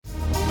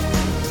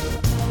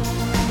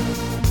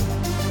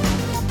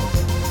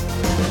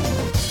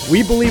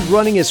We believe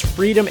running is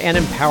freedom and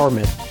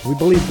empowerment. We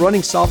believe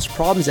running solves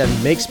problems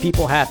and makes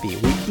people happy.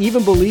 We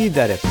even believe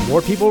that if more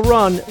people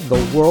run,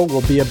 the world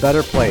will be a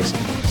better place.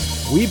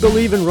 We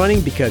believe in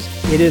running because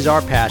it is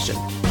our passion.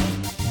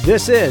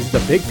 This is the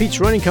Big Peach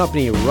Running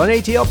Company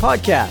RUNATL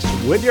Podcast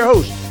with your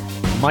host,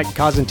 Mike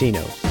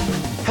Cosentino.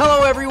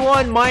 Hello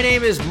everyone, my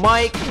name is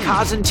Mike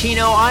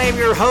Cosentino. I am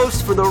your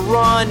host for the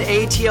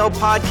RUNATL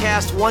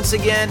Podcast once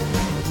again.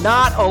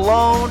 Not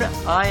alone,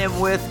 I am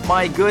with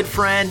my good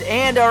friend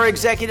and our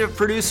executive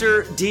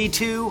producer,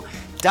 D2,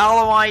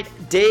 Dolomite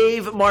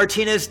Dave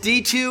Martinez.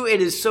 D2,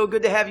 it is so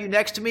good to have you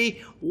next to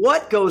me.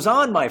 What goes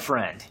on, my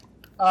friend?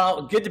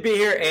 Good to be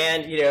here,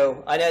 and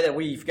I know that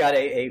we've got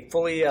a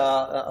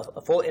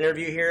full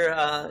interview here,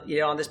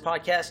 on this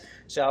podcast.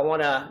 So I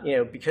want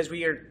to, because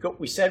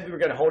we said we were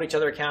going to hold each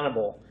other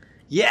accountable.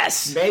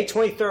 Yes. May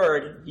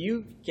 23rd,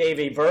 you gave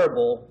a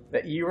verbal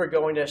that you were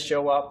going to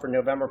show up for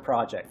November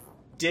Project.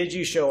 Did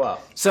you show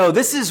up? So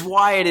this is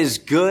why it is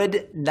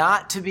good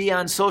not to be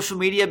on social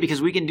media,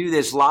 because we can do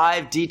this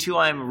live. D2,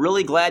 I'm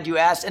really glad you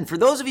asked. And for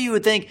those of you who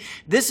think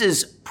this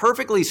is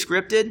perfectly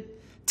scripted,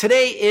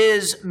 today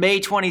is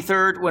May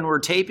 23rd when we're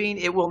taping.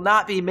 It will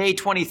not be May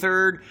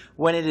 23rd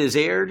when it is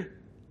aired.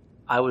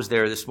 I was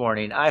there this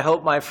morning. I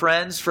hope my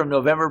friends from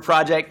November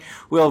Project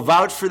will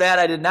vouch for that.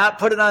 I did not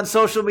put it on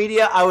social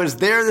media. I was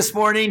there this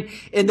morning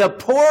in the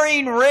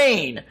pouring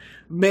rain.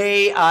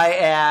 May I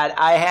add,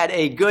 I had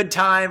a good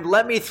time.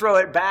 Let me throw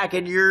it back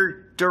in your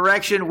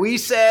direction. We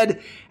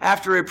said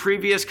after a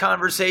previous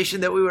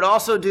conversation that we would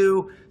also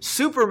do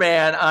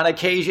Superman on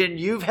occasion.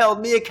 You've held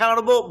me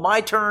accountable.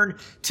 My turn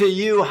to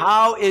you.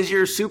 How is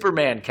your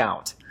Superman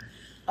count?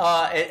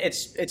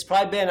 It's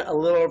probably been a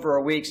little over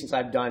a week since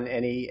I've done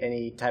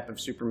any type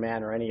of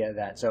Superman or any of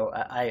that. So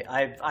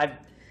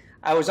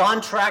I was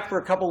on track for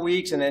a couple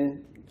weeks and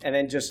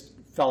then just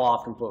fell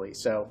off completely.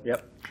 So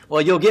yep.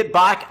 Well, you'll get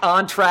back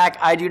on track,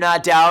 I do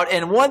not doubt.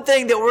 And one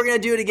thing that we're going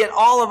to do to get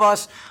all of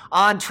us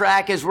on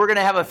track is we're going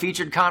to have a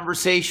featured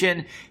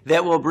conversation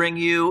that will bring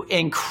you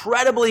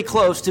incredibly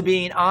close to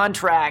being on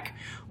track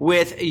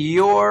with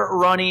your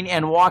running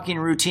and walking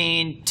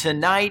routine.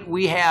 Tonight,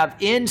 we have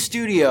in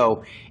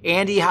studio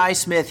Andy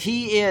Highsmith.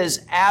 He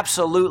is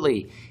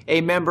absolutely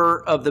a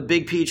member of the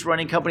Big Peach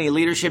Running Company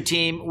leadership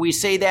team. We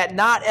say that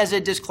not as a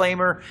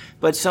disclaimer,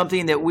 but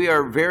something that we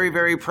are very,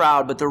 very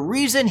proud. But the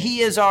reason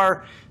he is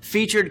our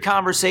featured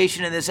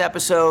conversation in this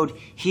episode,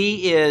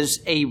 he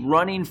is a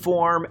running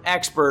form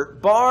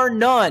expert, bar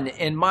none,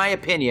 in my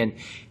opinion.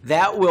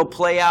 That will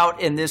play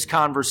out in this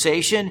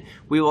conversation.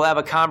 We will have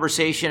a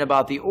conversation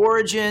about the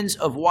origins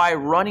of why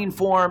running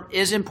form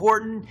is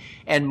important,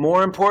 and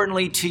more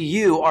importantly to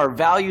you, our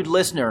valued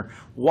listener,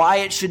 why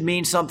it should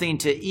mean something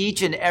to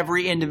each and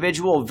every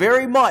individual,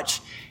 very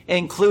much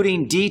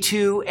including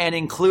D2 and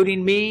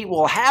including me.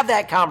 We'll have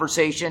that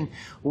conversation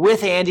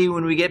with Andy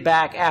when we get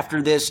back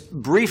after this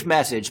brief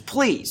message.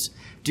 Please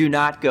do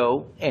not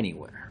go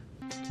anywhere.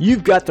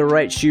 You've got the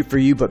right shoe for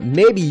you, but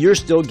maybe you're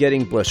still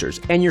getting blisters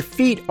and your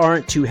feet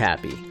aren't too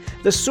happy.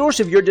 The source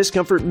of your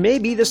discomfort may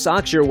be the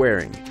socks you're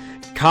wearing.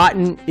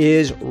 Cotton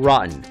is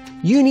rotten.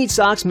 You need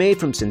socks made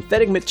from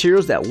synthetic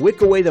materials that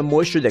wick away the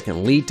moisture that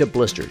can lead to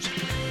blisters.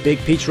 Big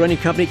Peach Running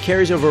Company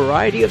carries a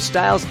variety of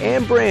styles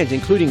and brands,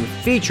 including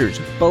Features,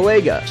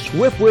 Belega,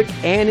 Swiftwick,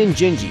 and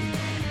Injinji.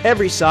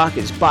 Every sock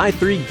is buy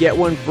 3, get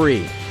 1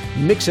 free.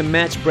 Mix and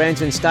match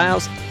brands and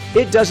styles,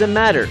 it doesn't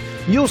matter.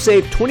 You'll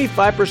save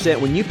 25%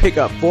 when you pick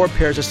up 4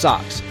 pairs of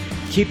socks.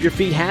 Keep your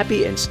feet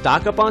happy and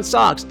stock up on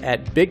socks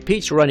at Big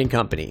Peach Running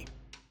Company.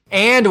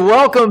 And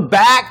welcome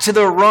back to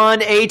the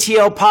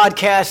RUNATL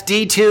Podcast.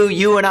 D2,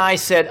 you and I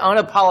said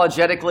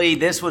unapologetically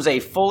this was a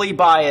fully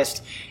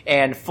biased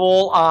and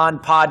full-on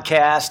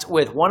podcast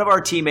with one of our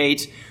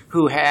teammates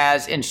who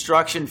has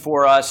instruction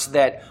for us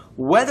that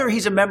whether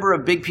he's a member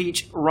of Big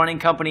Peach Running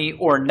Company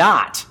or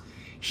not,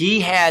 he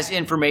has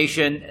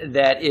information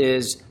that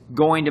is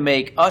going to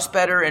make us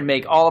better and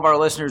make all of our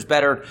listeners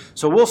better.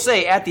 So we'll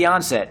say at the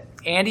onset,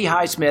 Andy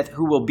Highsmith,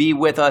 who will be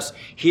with us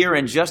here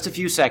in just a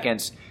few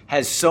seconds,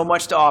 has so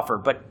much to offer.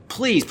 But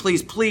please,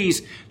 please,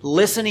 please,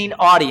 listening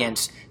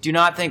audience, do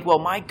not think, well,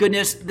 my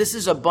goodness, this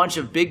is a bunch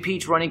of Big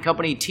Peach Running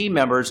Company team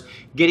members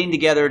getting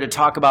together to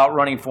talk about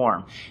running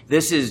form.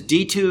 This is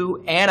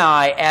D2 and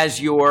I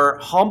as your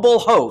humble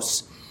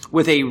hosts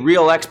with a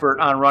real expert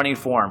on running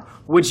form.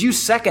 Would you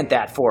second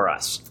that for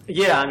us?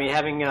 Yeah, I mean,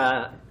 having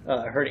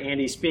heard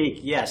Andy speak,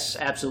 yes,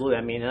 absolutely.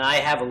 I mean, and I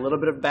have a little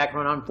bit of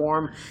background on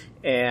form,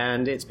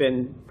 and it's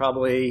been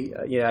probably,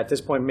 at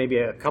this point, maybe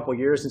a couple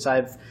years since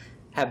I've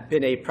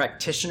been a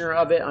practitioner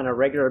of it on a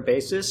regular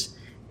basis.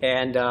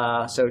 And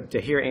so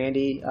to hear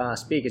Andy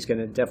speak is going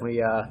to definitely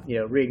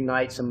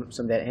reignite some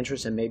of that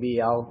interest, and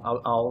maybe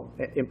I'll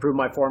improve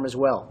my form as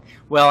well.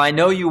 Well, I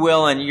know you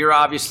will, and you're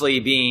obviously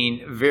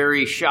being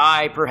very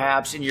shy,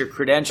 perhaps, in your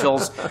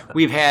credentials.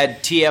 We've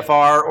had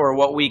TFR, or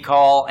what we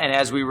call, and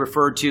as we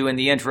referred to in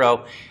the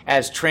intro,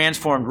 as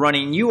transformed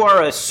running. You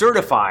are a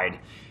certified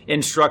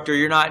instructor.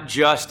 You're not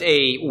just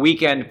a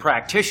weekend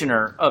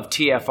practitioner of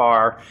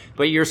TFR,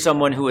 but you're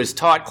someone who has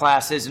taught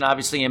classes and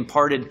obviously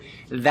imparted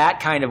that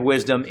kind of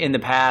wisdom in the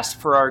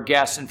past for our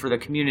guests and for the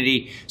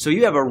community. So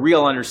you have a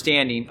real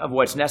understanding of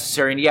what's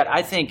necessary. And yet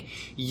I think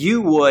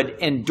you would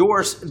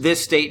endorse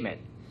this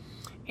statement.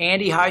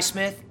 Andy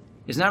Highsmith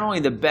is not only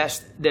the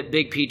best that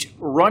Big Peach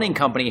Running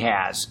Company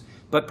has,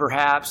 but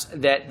perhaps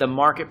that the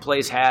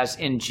marketplace has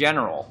in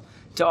general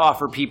to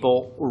offer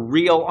people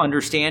real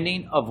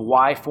understanding of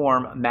why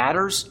form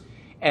matters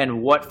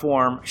and what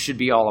form should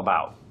be all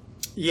about.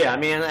 Yeah, I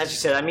mean, as you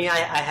said, I mean,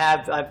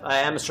 I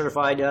am a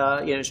certified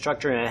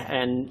instructor,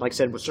 and like I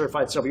said, was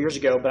certified several years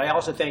ago. But I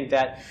also think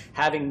that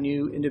having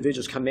new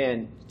individuals come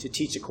in to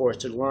teach the course,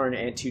 to learn,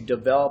 and to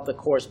develop the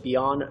course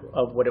beyond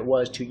of what it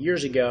was 2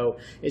 years ago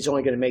is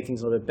only going to make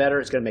things a little bit better.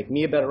 It's going to make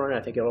me a better runner.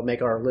 I think it'll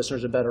make our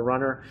listeners a better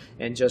runner,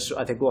 and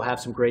I think we'll have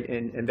some great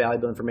and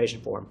valuable information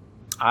for them.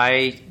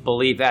 I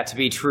believe that to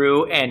be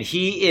true, and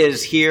he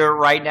is here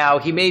right now.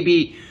 He may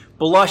be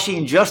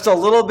blushing just a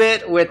little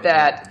bit with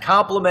that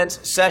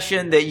compliments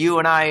session that you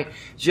and I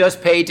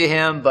just paid to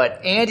him.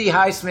 But Andy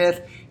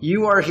Highsmith,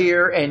 you are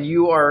here, and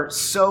you are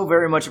so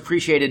very much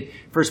appreciated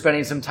for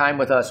spending some time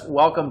with us.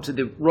 Welcome to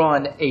the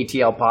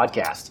RUNATL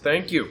Podcast.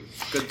 Thank you.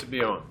 Good to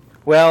be on.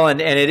 Well, and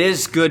it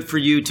is good for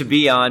you to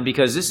be on,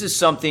 because this is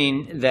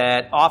something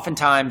that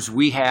oftentimes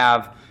we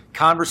have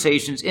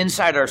conversations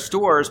inside our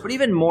stores, but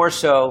even more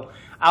so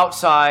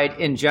outside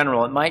in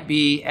general. It might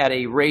be at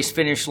a race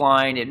finish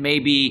line. It may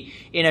be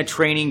in a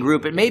training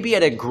group. It may be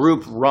at a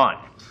group run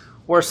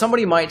where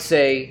somebody might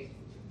say,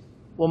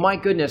 well, my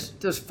goodness,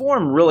 does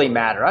form really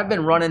matter? I've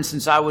been running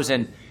since I was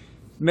in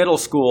middle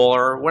school,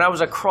 or when I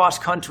was a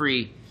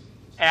cross-country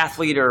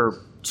athlete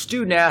or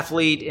student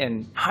athlete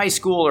in high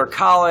school or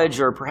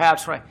college, or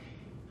perhaps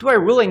do I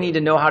really need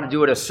to know how to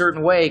do it a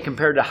certain way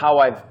compared to how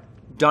I've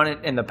done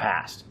it in the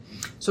past?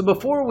 So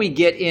before we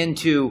get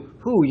into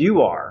who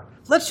you are,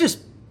 let's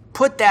just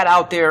put that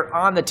out there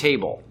on the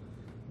table.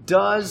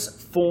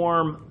 Does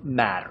form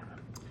matter?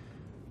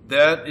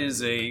 That is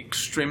an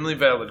extremely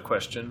valid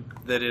question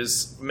that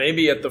is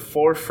maybe at the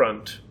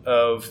forefront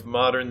of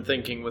modern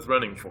thinking with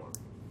running form,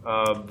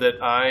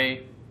 that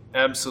I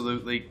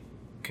absolutely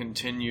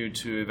continue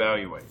to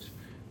evaluate.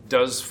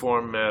 Does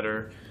form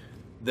matter?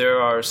 There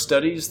are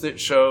studies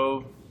that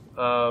show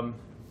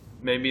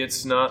maybe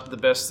it's not the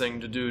best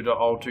thing to do to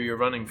alter your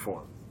running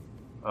form.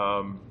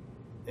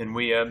 And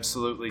we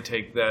absolutely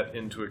take that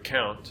into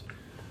account,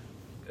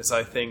 as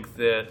I think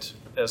that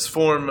as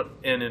form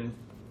and in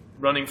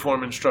running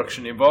form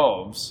instruction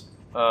evolves,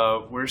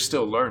 we're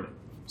still learning.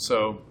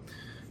 So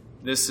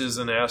this is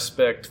an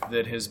aspect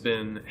that has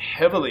been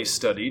heavily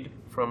studied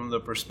from the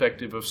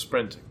perspective of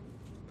sprinting.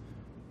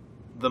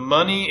 The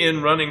money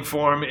in running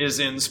form is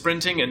in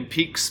sprinting and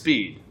peak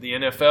speed. The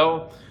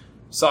NFL,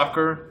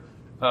 soccer,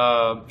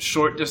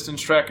 short distance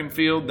track and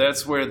field,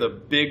 that's where the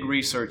big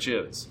research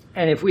is.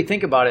 And if we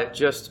think about it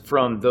just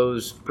from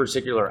those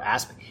particular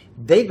aspects,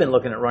 they've been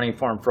looking at running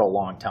form for a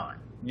long time.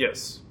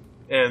 Yes.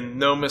 And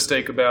no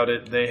mistake about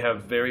it, they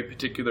have very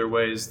particular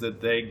ways that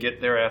they get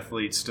their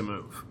athletes to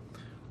move.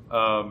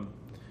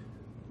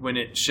 When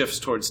it shifts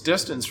towards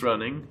distance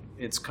running,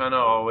 it's kind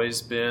of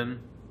always been,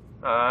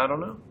 I don't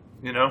know,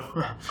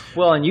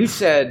 Well, and you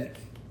said,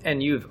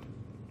 and you've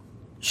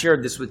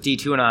shared this with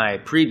D2 and I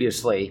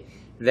previously,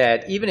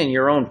 that even in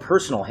your own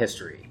personal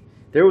history,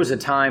 there was a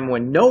time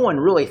when no one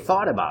really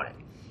thought about it.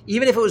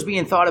 Even if it was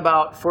being thought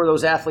about for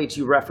those athletes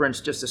you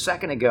referenced just a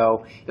second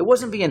ago, it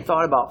wasn't being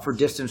thought about for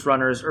distance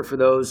runners or for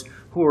those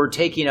who were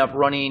taking up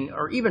running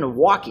or even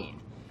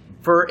walking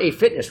for a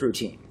fitness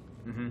routine.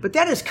 Mm-hmm. But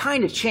that has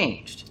kind of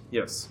changed.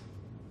 Yes.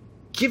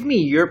 Give me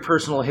your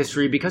personal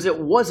history, because it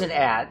wasn't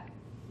at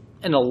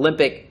an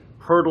Olympic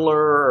hurdler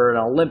or an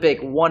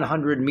Olympic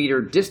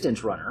 100-meter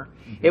distance runner.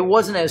 Mm-hmm. It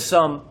wasn't as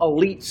some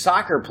elite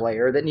soccer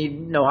player that needed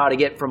to know how to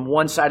get from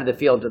one side of the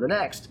field to the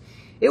next.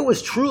 It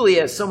was truly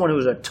as someone who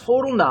was a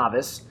total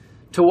novice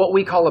to what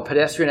we call a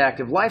pedestrian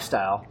active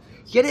lifestyle,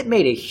 yet it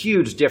made a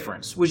huge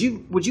difference. Would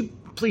you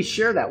please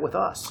share that with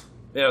us?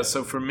 Yeah,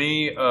 so for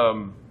me,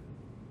 I'm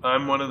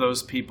one of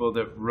those people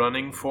that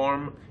running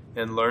form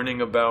and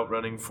learning about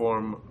running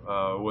form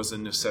was a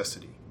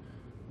necessity.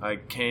 I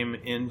came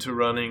into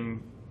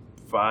running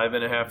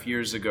 5.5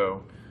 years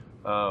ago,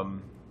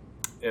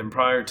 and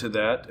prior to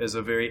that, as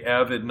a very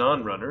avid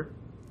non-runner,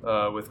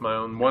 with my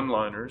own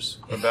one-liners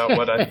about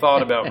what I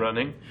thought about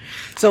running.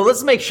 So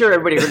let's make sure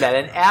everybody heard that.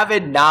 An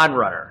avid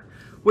non-runner,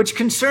 which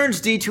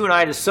concerns D2 and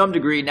I to some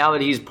degree now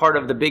that he's part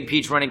of the Big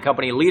Peach Running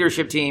Company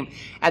leadership team.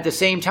 At the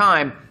same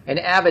time, an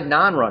avid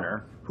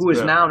non-runner who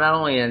is now not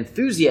only an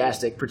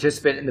enthusiastic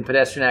participant in the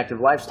pedestrian active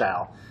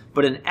lifestyle,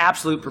 but an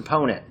absolute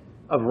proponent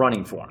of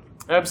running form.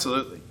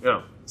 Absolutely,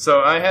 yeah.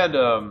 So I had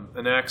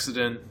an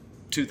accident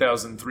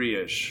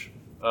 2003-ish,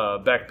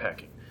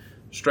 backpacking.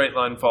 Straight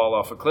line fall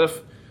off a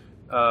cliff.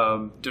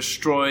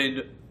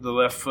 Destroyed the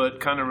left foot,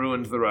 kind of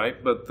ruined the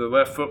right, but the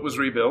left foot was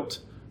rebuilt.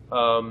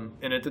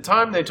 And at the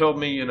time they told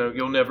me,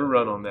 you'll never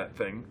run on that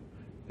thing.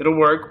 It'll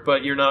work,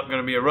 but you're not going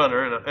to be a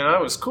runner. And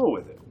I was cool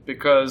with it.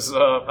 because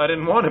I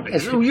didn't want to be.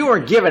 So you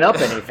weren't giving up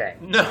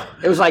anything. No.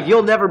 It was like,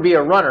 you'll never be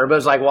a runner, but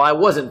it's like, well, I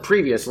wasn't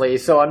previously,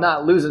 so I'm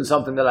not losing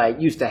something that I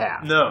used to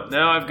have. No,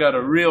 now I've got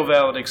a real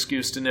valid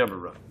excuse to never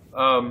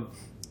run.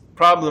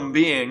 Problem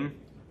being,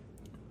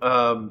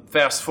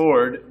 fast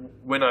forward,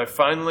 when I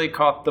finally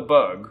caught the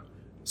bug,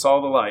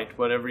 saw the light,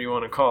 whatever you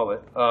want to call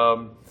it,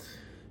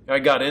 I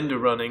got into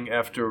running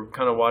after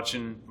kind of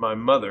watching my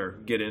mother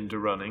get into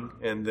running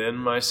and then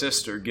my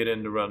sister get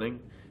into running.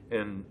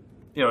 And,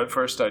 at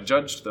first I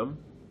judged them,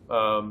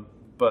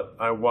 but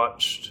I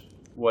watched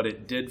what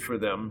it did for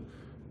them.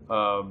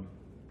 And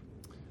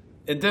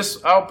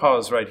this, I'll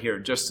pause right here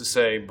just to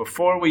say,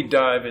 before we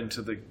dive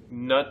into the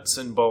nuts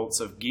and bolts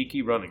of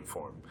geeky running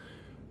form,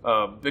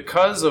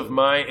 because of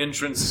my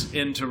entrance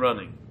into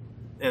running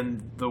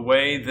and the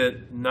way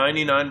that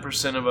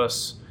 99% of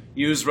us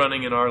use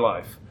running in our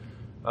life,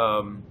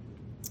 I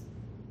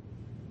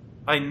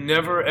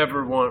never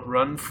ever want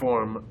run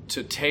form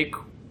to take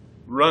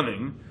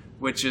running,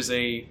 which is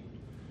a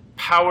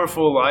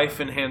powerful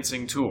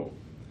life-enhancing tool,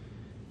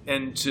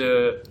 and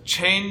to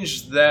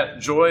change that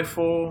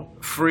joyful,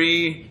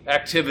 free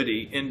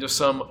activity into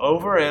some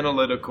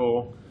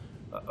over-analytical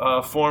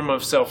form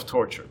of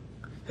self-torture.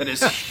 That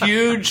is a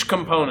huge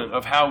component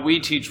of how we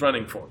teach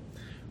running form.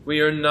 We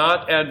are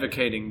not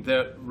advocating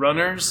that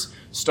runners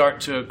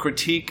start to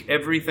critique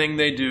everything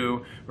they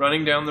do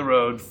running down the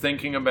road,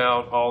 thinking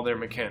about all their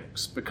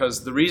mechanics.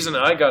 Because the reason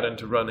I got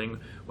into running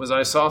was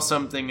I saw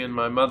something in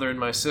my mother and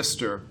my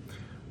sister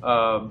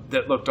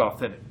that looked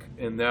authentic.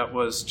 And that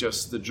was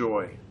just the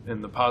joy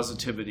and the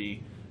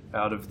positivity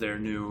out of their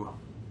new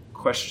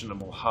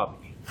questionable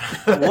hobby.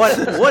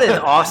 What an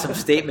awesome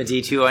statement,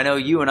 D2. I know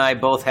you and I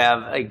both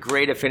have a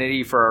great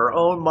affinity for our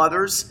own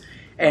mothers,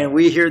 and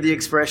we hear the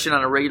expression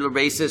on a regular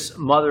basis,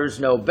 mothers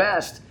know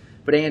best.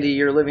 But Andy,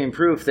 you're living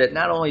proof that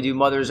not only do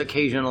mothers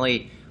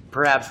occasionally,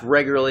 perhaps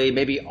regularly,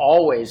 maybe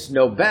always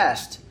know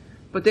best,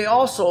 but they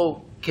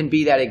also can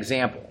be that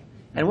example.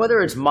 And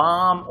whether it's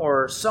mom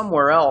or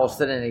somewhere else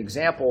that an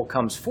example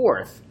comes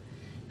forth,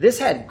 this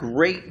had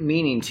great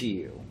meaning to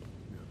you.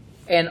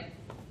 And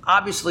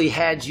obviously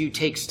had you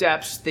take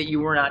steps that you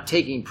were not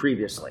taking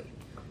previously.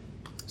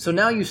 So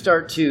now you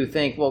start to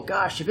think, well,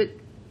 gosh, if it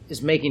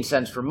is making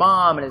sense for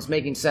mom and it's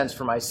making sense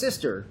for my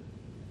sister,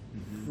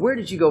 where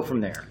did you go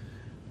from there?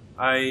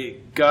 I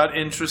got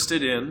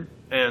interested in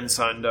and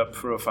signed up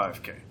for a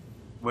 5K,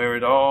 where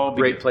it all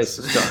Great begins. place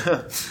to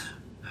start.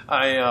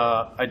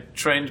 I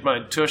trained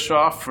my tush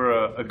off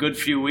for a good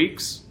few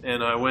weeks,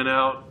 and I went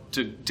out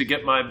to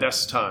get my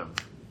best time.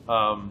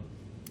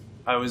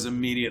 I was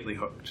immediately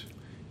hooked.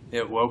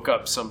 It woke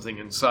up something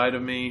inside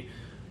of me.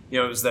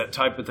 It was that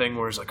type of thing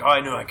where it's like, oh, I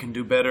know I can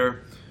do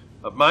better.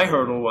 My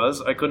hurdle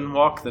was I couldn't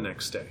walk the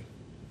next day.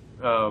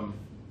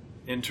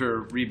 Enter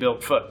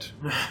rebuilt foot.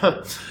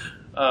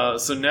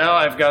 So now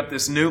I've got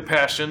this new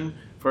passion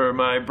for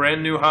my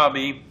brand new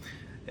hobby,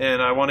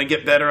 and I want to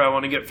get better, I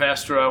want to get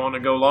faster, I want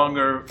to go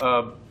longer,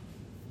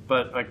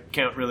 but I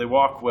can't really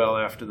walk well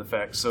after the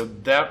fact. So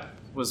that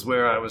was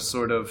where I was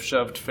sort of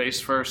shoved face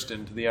first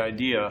into the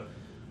idea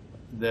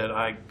that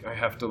I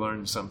have to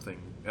learn something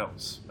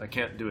else. I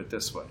can't do it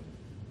this way.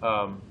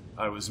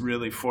 I was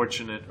really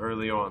fortunate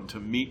early on to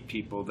meet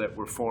people that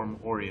were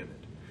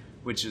form-oriented,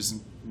 which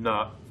is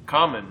not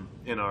common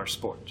in our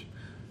sport.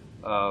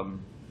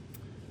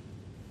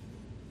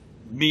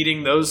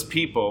 Meeting those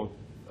people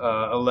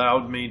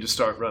allowed me to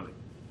start running.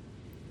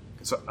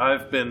 So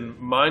I've been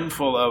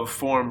mindful of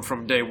form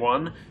from day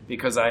one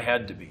because I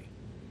had to be.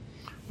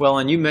 Well,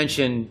 and you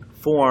mentioned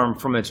form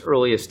from its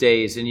earliest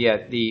days, and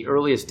yet the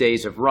earliest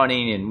days of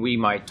running, and we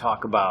might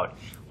talk about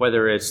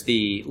whether it's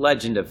the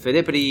legend of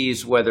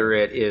Phidippides, whether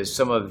it is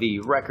some of the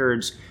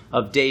records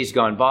of days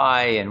gone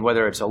by, and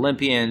whether it's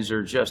Olympians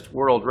or just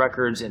world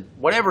records in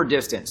whatever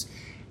distance.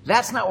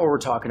 That's not what we're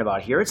talking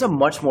about here. It's a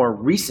much more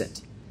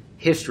recent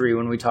history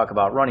when we talk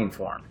about running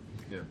form.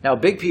 Yeah. Now,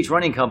 Big Peach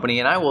Running Company,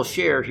 and I will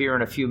share here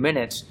in a few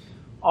minutes,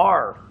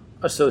 our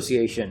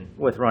association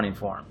with running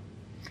form.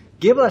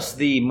 Give us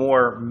the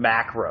more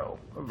macro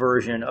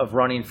version of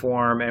running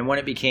form and when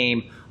it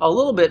became a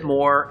little bit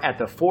more at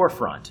the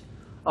forefront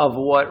of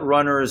what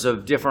runners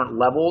of different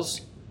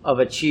levels of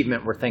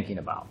achievement were thinking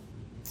about.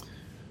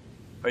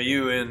 Are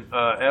you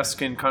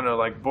asking kind of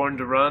like Born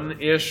to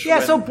Run-ish? Yeah,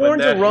 so Born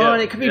to Run,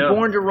 hit? it could be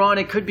Born to Run,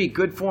 it could be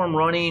good form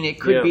running,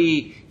 it could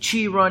be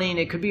chi running,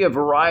 it could be a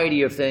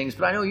variety of things,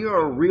 but I know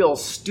you're a real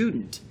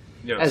student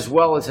as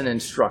well as an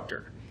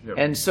instructor. Yep.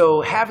 And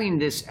so having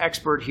this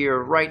expert here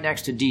right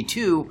next to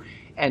D2,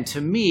 and to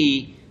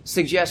me,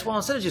 suggests, well,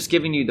 instead of just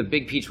giving you the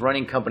Big Peach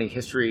Running Company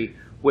history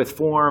with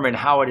form and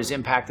how it has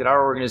impacted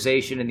our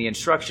organization and the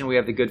instruction we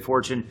have the good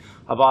fortune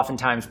of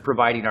oftentimes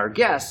providing our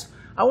guests,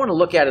 I want to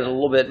look at it a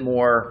little bit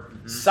more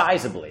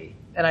sizably.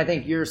 And I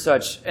think you're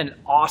such an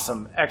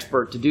awesome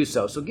expert to do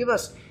so. So give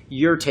us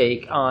your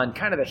take on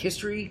kind of the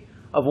history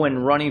of when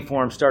running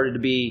form started to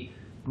be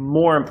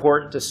more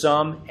important to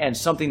some and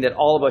something that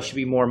all of us should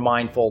be more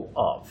mindful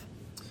of.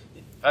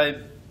 I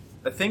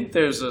think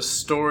there's a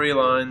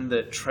storyline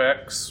that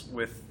tracks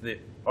with the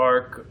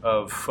arc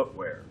of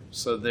footwear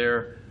So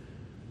there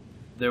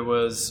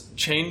was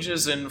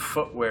changes in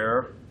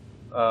footwear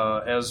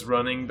as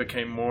running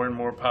became more and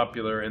more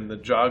popular and the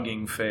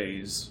jogging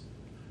phase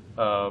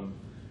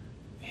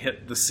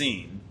hit the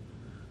scene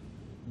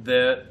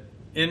that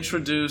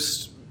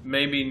introduced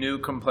maybe new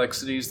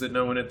complexities that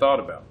no one had thought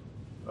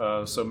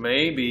about. So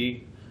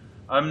maybe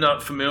I'm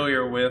not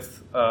familiar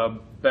with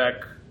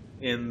back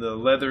in the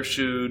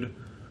leather-shoed,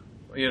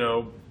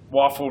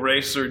 waffle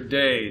racer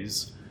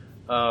days.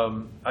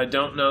 I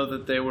don't know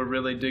that they were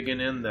really digging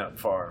in that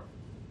far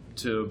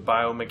to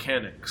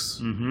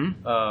biomechanics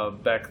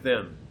back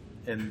then.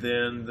 And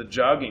then the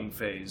jogging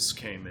phase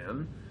came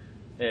in,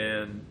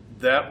 and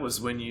that was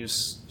when you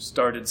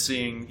started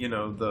seeing,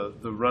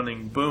 the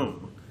running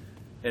boom.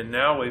 And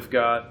now we've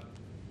got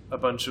a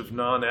bunch of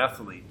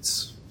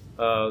non-athletes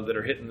that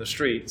are hitting the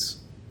streets.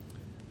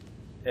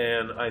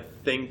 And I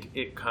think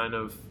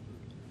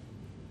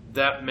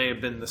that may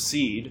have been the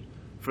seed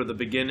for the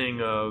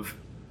beginning of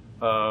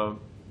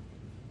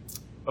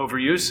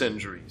overuse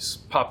injuries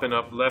popping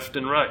up left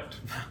and right.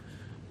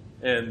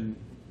 And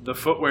the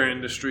footwear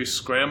industry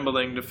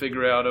scrambling to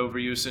figure out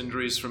overuse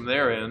injuries from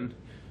their end,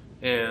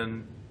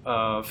 and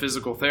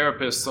physical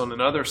therapists on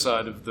another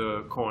side of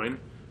the coin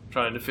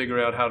trying to figure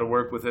out how to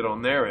work with it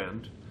on their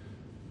end.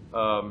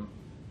 But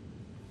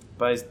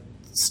I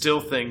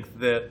still think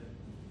that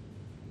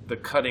the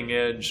cutting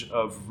edge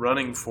of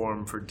running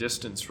form for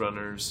distance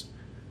runners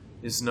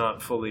is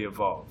not fully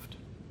evolved.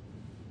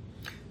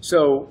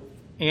 So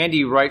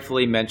Andy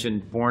rightfully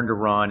mentioned Born to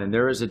Run, and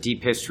there is a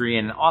deep history,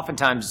 and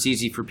oftentimes it's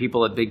easy for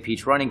people at Big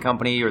Peach Running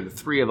Company or the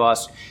three of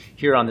us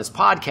here on this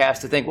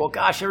podcast to think, well,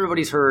 gosh,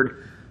 everybody's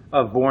heard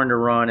of Born to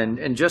Run,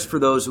 and just for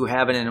those who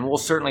haven't, and we'll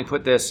certainly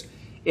put this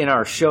in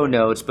our show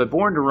notes, but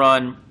Born to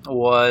Run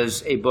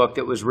was a book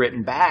that was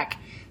written back,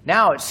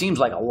 now it seems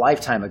like a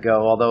lifetime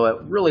ago, although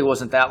it really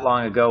wasn't that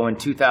long ago, in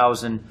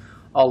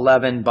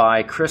 2011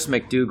 by Chris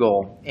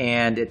McDougall,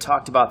 and it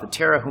talked about the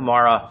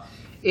Tarahumara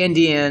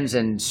Indians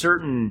and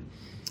certain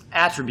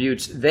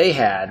attributes they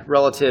had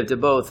relative to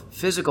both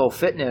physical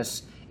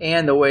fitness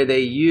and the way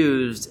they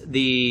used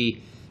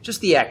the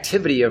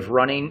activity of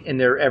running in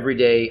their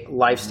everyday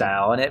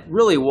lifestyle. And it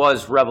really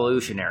was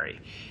revolutionary.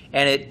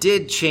 And it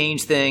did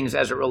change things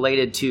as it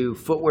related to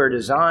footwear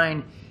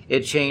design.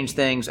 It changed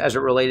things as it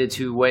related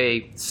to the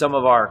way some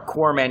of our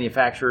core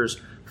manufacturers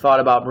thought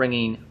about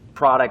bringing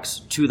products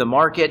to the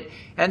market.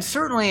 And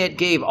certainly it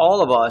gave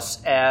all of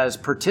us as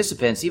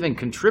participants, even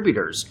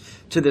contributors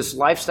to this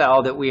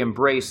lifestyle that we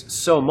embrace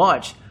so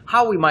much,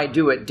 how we might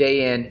do it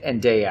day in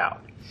and day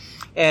out.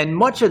 And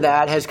much of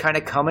that has kind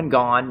of come and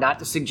gone, not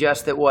to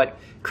suggest that what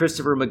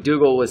Christopher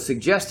McDougall was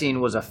suggesting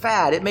was a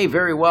fad. It may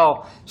very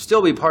well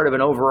still be part of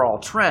an overall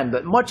trend,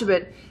 but much of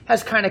it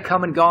has kind of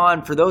come and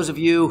gone. For those of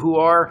you who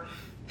are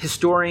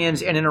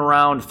historians in and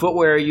around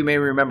footwear, you may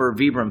remember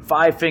Vibram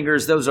Five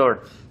Fingers. Those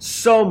are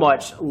so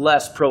much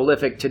less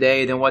prolific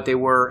today than what they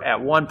were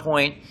at one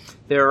point.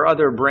 There are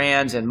other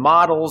brands and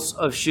models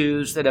of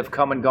shoes that have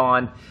come and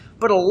gone,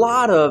 but a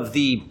lot of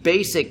the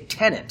basic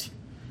tenet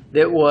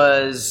that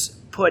was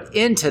put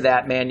into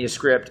that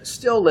manuscript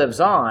still lives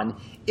on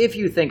if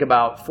you think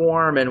about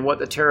form and what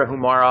the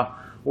Tarahumara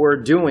were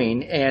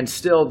doing and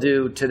still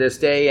do to this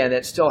day, and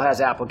it still has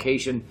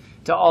application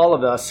to all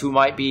of us who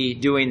might be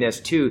doing this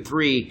 2,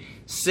 3,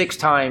 6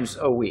 times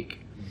a week.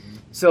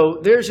 So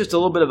there's just a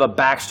little bit of a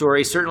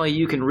backstory. Certainly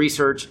you can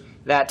research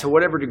that to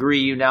whatever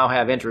degree you now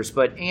have interest.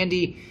 But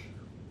Andy,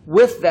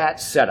 with that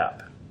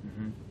setup,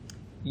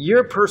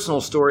 your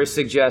personal story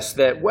suggests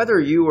that whether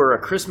you were a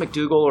Chris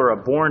McDougall or a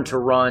Born to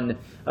Run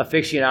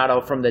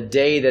aficionado from the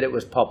day that it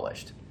was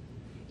published,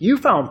 you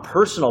found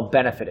personal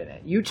benefit in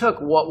it. You took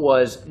what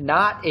was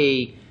not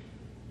an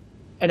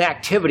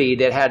activity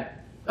that had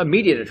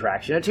immediate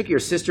attraction. It took your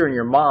sister and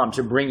your mom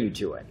to bring you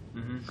to it.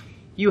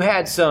 You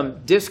had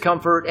some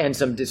discomfort and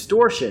some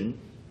distortion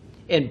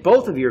in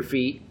both of your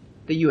feet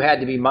that you had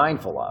to be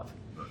mindful of.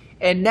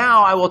 And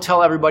now I will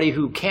tell everybody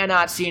who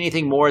cannot see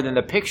anything more than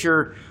the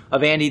picture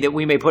of Andy that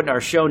we may put in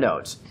our show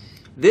notes.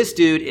 This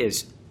dude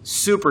is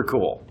super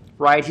cool,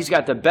 right? He's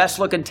got the best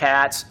looking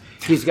tats.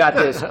 He's got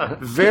this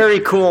very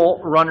cool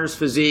runner's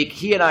physique.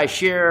 He and I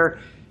share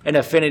an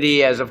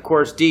affinity, as of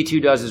course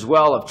D2 does as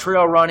well, of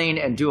trail running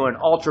and doing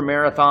ultra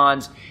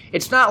marathons.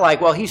 It's not like,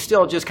 well, he's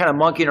still just kind of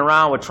monkeying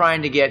around with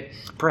trying to get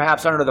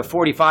perhaps under the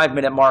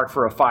 45-minute mark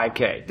for a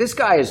 5K. This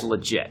guy is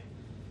legit.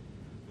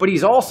 But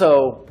he's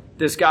also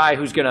this guy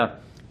who's going to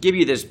give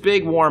you this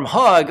big warm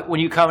hug when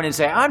you come in and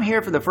say, I'm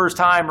here for the first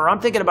time, or I'm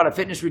thinking about a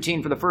fitness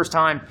routine for the first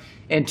time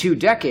in 2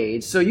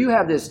 decades. So you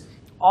have this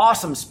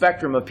awesome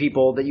spectrum of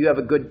people that you have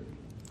a good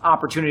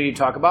opportunity to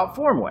talk about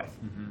form with.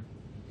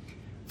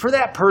 For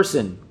that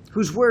person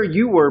who's where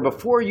you were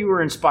before you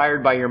were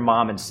inspired by your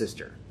mom and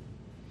sister,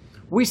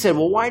 we said,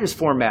 well, why does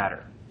form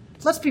matter?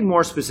 Let's be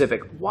more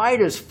specific. Why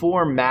does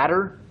form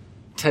matter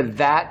to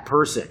that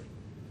person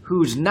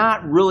who's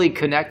not really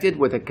connected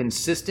with a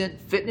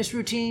consistent fitness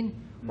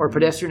routine or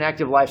pedestrian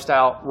active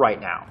lifestyle right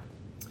now?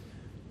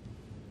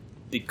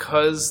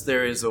 Because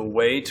there is a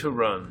way to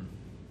run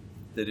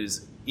that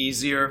is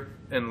easier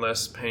and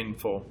less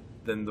painful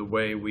than the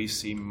way we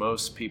see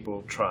most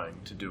people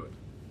trying to do it.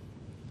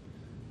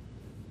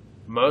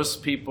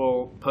 Most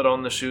people put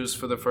on the shoes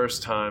for the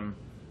first time,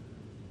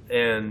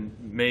 and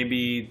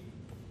maybe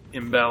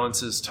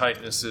imbalances,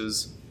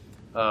 tightnesses,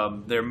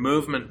 their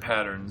movement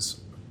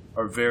patterns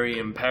are very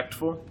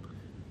impactful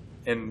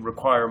and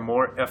require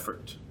more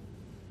effort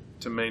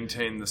to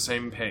maintain the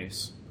same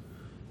pace.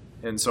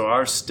 And so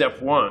our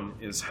step one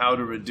is how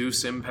to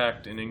reduce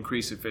impact and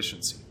increase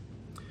efficiency.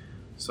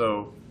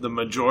 So the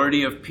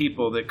majority of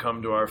people that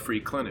come to our free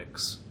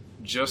clinics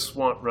just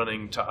want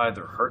running to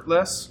either hurt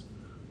less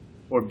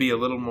or be a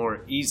little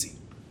more easy,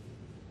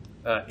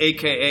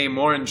 AKA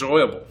more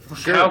enjoyable.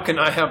 Sure. How can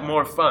I have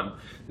more fun?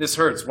 This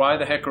hurts. Why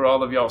the heck are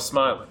all of y'all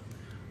smiling?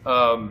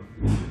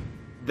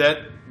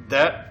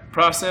 That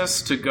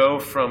process to go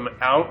from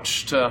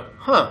ouch to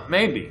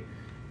maybe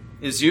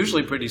is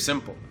usually pretty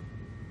simple.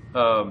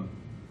 And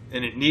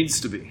it needs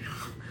to be.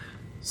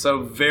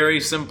 So very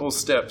simple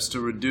steps to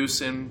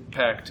reduce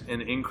impact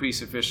and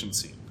increase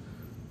efficiency.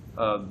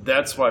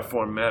 That's why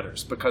form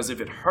matters, because if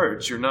it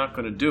hurts, you're not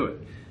going to do it.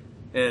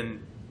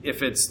 And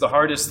if it's the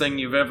hardest thing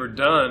you've ever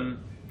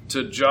done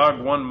to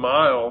jog 1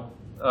 mile,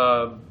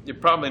 you're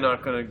probably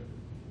not going to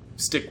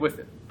stick with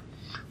it.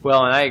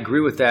 Well, and I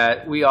agree with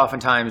that. We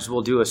oftentimes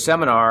will do a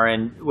seminar,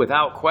 and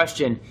without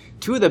question,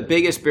 two of the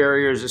biggest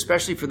barriers,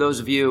 especially for those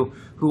of you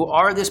who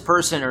are this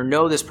person or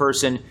know this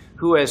person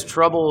who has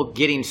trouble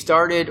getting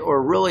started,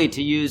 or really,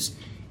 to use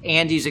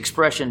Andy's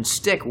expression,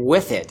 stick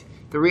with it.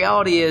 The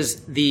reality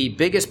is the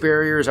biggest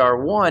barriers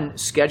are, one,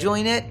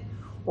 scheduling it,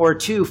 or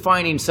two,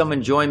 finding some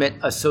enjoyment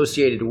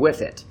associated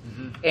with it.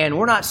 And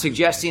we're not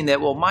suggesting that,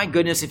 well, my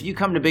goodness, if you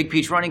come to Big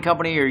Peach Running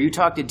Company or you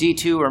talk to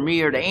D2 or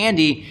me or to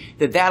Andy,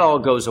 that all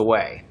goes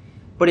away.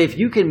 But if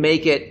you can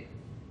make it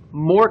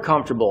more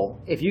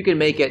comfortable, if you can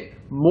make it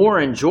more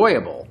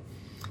enjoyable,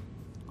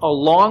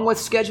 along with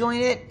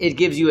scheduling it, it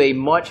gives you a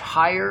much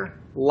higher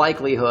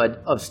likelihood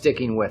of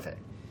sticking with it.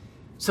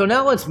 So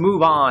now let's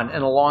move on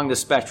and along the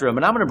spectrum.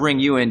 And I'm going to bring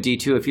you in,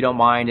 D2, if you don't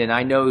mind. And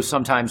I know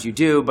sometimes you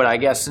do, but I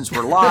guess since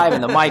we're live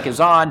and the mic is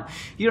on,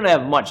 you don't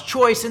have much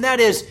choice. And that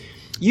is,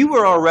 you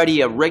were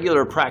already a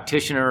regular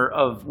practitioner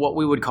of what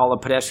we would call a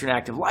pedestrian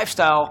active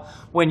lifestyle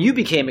when you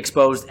became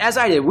exposed, as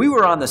I did. We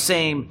were on the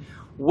same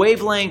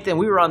wavelength and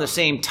we were on the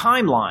same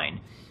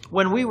timeline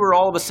when we were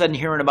all of a sudden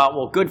hearing about,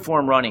 well, Good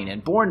Form Running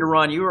and Born to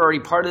Run. You were already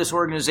part of this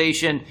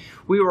organization.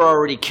 We were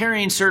already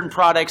carrying certain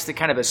products that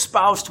kind of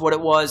espoused what it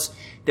was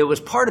that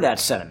was part of that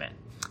sentiment.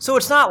 So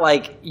it's not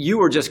like you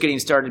were just getting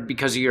started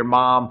because of your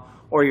mom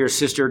or your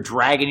sister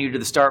dragging you to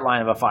the start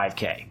line of a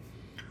 5K.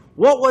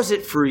 What was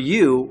it for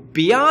you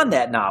beyond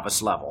that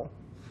novice level,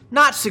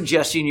 not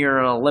suggesting you're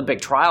an Olympic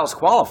trials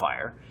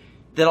qualifier,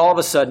 that all of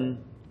a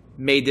sudden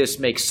made this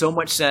make so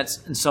much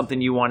sense and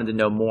something you wanted to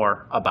know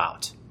more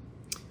about?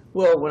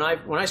 Well, when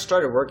I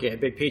started working at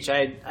Big Peach,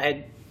 I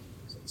had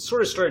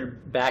sort of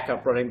started back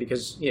up running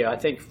because, I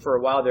think for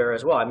a while there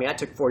as well. I mean, I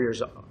took 4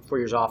 years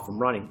off from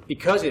running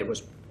because it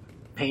was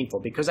painful,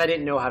 because I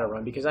didn't know how to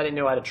run, because I didn't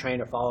know how to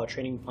train or follow a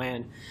training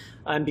plan,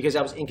 because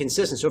I was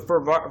inconsistent. So for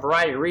a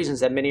variety of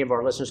reasons that many of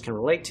our listeners can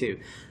relate to.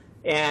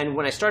 And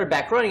when I started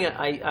back running,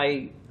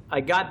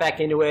 I got back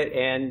into it,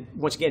 and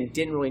once again,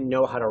 didn't really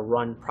know how to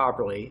run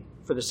properly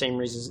for the same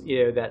reasons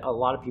that a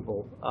lot of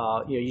people,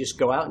 you just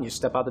go out and you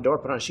step out the door,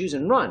 put on shoes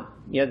and run.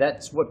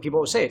 That's what people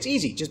would say. It's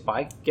easy. Just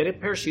get a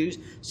pair of shoes,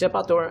 step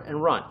out the door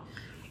and run.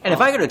 And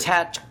if I could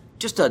attach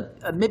just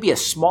maybe a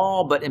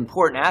small but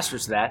important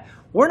asterisk to that,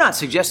 we're not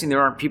suggesting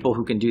there aren't people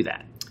who can do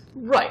that.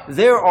 Right.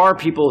 There are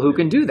people who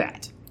can do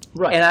that.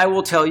 Right. And I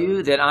will tell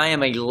you that I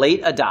am a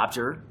late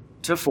adopter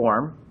to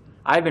form.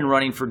 I've been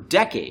running for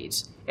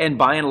decades. And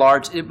by and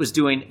large, it was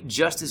doing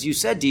just as you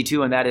said,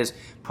 D2, and that is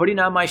putting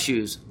on my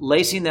shoes,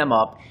 lacing them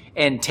up,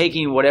 and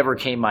taking whatever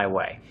came my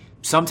way.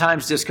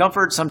 Sometimes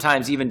discomfort,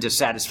 sometimes even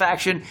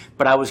dissatisfaction,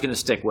 but I was going to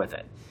stick with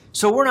it.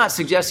 So we're not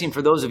suggesting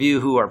for those of you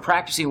who are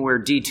practicing where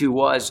D2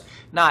 was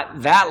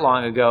not that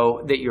long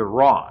ago that you're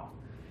wrong.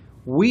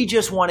 We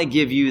just want to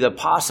give you the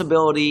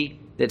possibility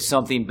that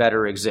something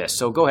better exists.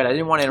 So go ahead. I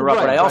didn't want to interrupt,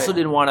 but I also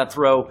didn't want to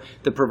throw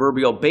the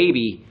proverbial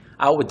baby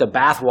out with the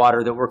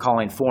bathwater that we're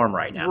calling form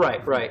right now.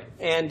 Right.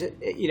 And,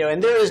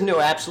 and there is no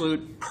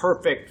absolute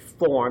perfect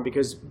form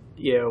because,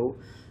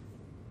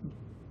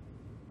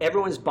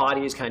 everyone's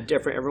body is kind of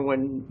different.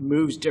 Everyone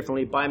moves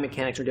differently.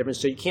 Biomechanics are different.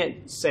 So you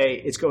can't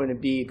say it's going to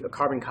be a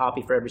carbon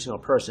copy for every single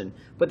person.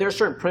 But there are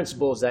certain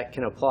principles that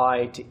can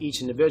apply to each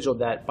individual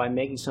that by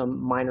making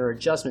some minor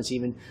adjustments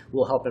even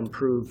will help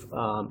improve,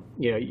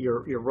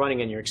 your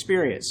running and your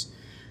experience.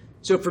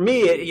 So for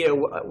me,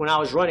 when I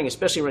was running,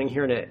 especially running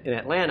here in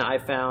Atlanta, I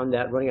found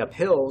that running up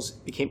hills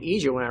became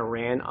easier when I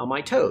ran on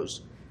my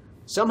toes.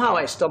 Somehow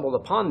I stumbled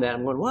upon that.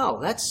 I'm going, wow,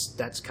 that's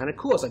kind of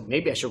cool. It's like,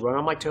 maybe I should run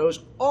on my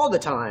toes all the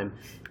time.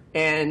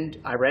 And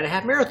I ran a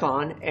half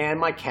marathon, and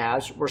my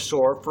calves were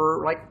sore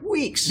for like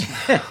weeks.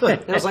 And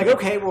I was like,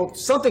 okay, well,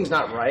 something's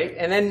not right.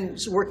 And then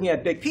working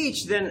at Big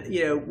Peach, then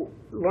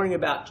learning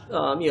about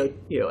at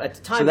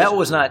the time. So that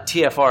was not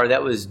TFR.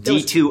 That was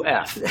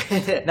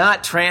D2F,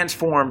 not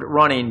transformed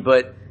running,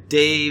 but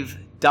Dave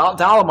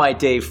Dolomite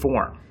Dave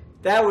form?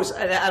 That was,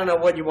 I don't know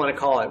what you want to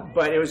call it,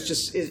 but it was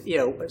just,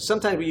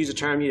 sometimes we use a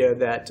term,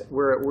 that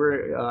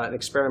we're an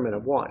experiment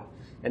of one.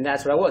 And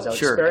that's what I was. I was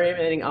Sure.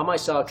 experimenting on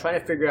myself, trying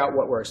to figure out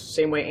what works.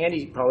 Same way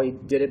Andy probably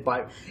did it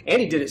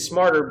Andy did it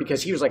smarter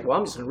because he was like, well,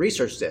 I'm just going to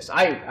research this.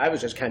 I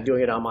was just kind of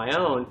doing it on my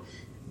own.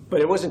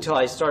 But it wasn't until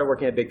I started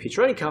working at a big peach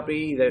running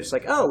company that it's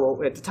like, oh,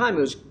 well, at the time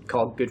it was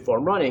called Good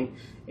Form Running.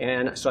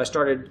 And so I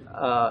started,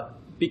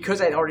 because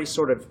I'd already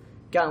sort of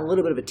gotten a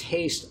little bit of a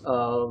taste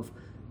of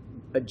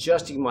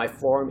adjusting my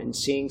form and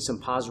seeing some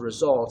positive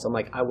results, I'm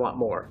like, I want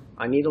more.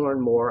 I need to learn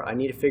more. I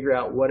need to figure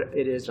out what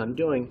it is I'm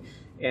doing.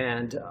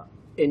 And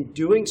in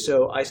doing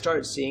so, I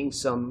started seeing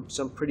some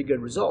pretty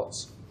good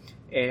results.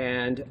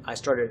 And I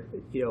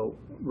started,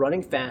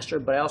 running faster,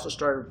 but I also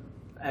started,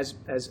 as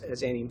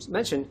Andy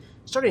mentioned,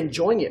 started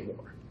enjoying it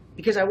more.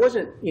 Because I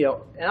wasn't,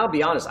 and I'll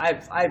be honest,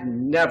 I've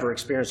never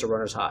experienced a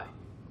runner's high.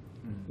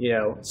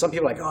 Some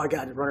people are like, oh, I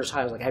got a runner's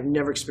high. I was like, I've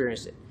never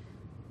experienced it.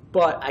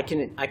 But I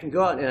can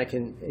go out and I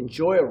can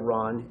enjoy a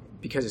run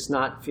because it's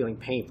not feeling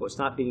painful. It's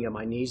not beating on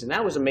my knees. And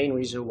that was the main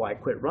reason why I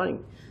quit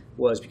running,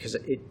 was because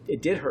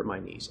it did hurt my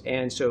knees.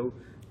 And so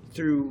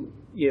through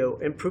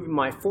improving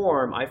my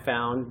form, I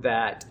found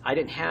that I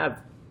didn't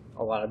have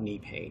a lot of knee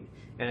pain.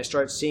 And I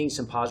started seeing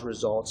some positive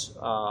results,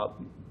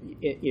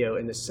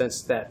 in the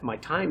sense that my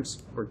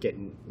times were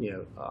getting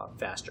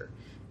faster.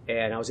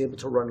 And I was able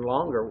to run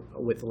longer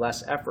with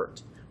less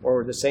effort,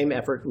 or the same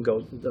effort and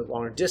go the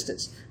longer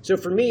distance. So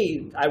for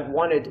me, I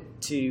wanted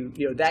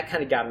to, that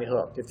kind of got me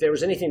hooked. If there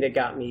was anything that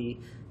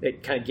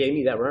kind of gave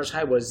me that runner's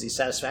high, was the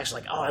satisfaction,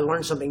 like, oh, I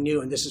learned something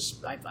new, and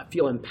I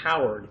feel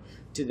empowered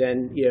to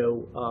then,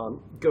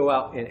 go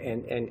out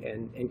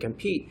and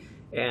compete.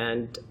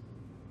 And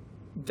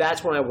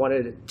that's when I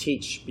wanted to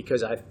teach,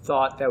 because I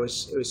thought it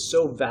was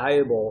so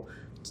valuable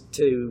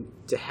to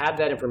have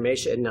that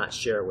information and not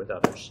share it with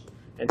others.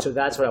 And so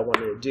that's what I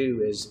wanted to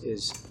do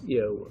is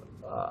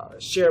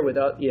share with,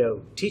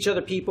 teach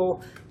other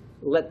people,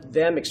 let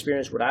them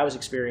experience what I was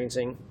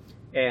experiencing.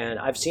 And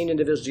I've seen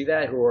individuals do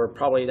that who are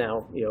probably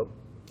now,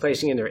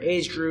 placing in their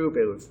age group,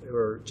 who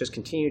are just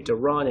continued to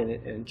run and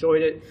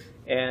enjoyed it.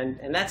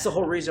 And that's the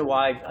whole reason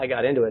why I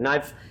got into it. And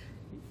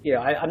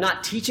I'm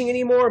not teaching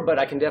anymore, but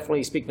I can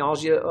definitely speak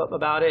knowledge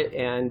about it.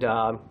 And,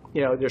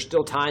 there's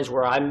still times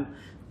where I'm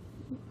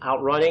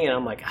out running and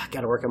I'm like, I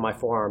got to work on my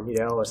form.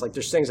 It's like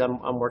there's things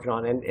I'm working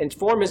on. And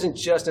form isn't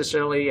just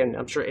necessarily, and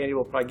I'm sure Andy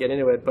will probably get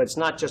into it, but it's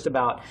not just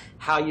about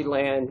how you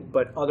land,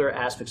 but other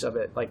aspects of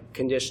it, like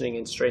conditioning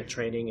and strength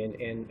training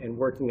and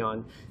working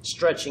on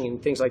stretching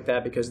and things like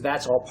that, because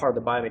that's all part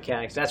of the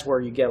biomechanics. That's where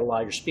you get a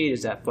lot of your speed,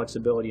 is that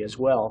flexibility as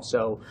well.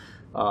 So,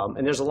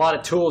 and there's a lot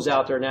of tools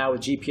out there now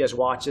with GPS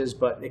watches,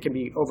 but it can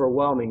be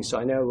overwhelming. So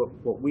I know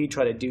what we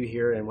try to do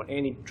here, and what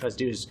Andy tries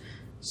to do, is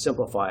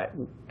simplify it.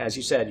 As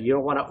you said, you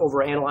don't want to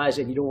overanalyze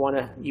it. You want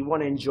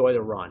to enjoy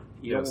the run.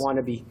 You don't want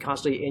to be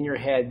constantly in your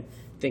head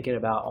thinking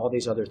about all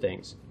these other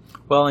things.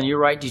 Well, and you're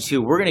right, too.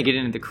 We're going to get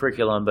into the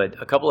curriculum,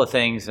 but a couple of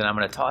things, and I'm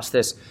going to toss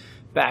this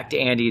back to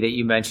Andy, that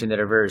you mentioned that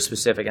are very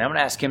specific. And I'm going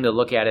to ask him to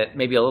look at it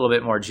maybe a little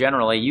bit more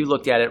generally. You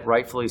looked at it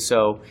rightfully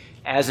so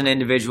as an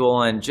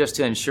individual, and just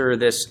to ensure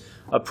this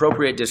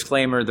appropriate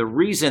disclaimer, the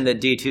reason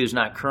that D2 is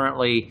not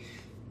currently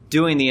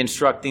doing the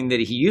instructing that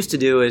he used to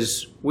do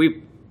is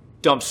we've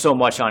dumped so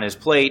much on his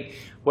plate,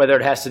 whether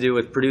it has to do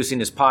with producing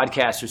this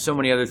podcast or so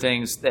many other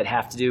things that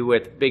have to do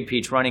with Big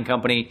Peach Running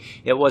Company.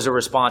 It was a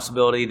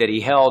responsibility that he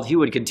held. He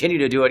would continue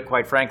to do it,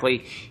 quite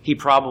frankly. He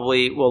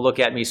probably will look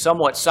at me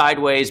somewhat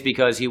sideways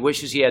because he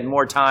wishes he had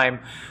more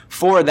time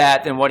for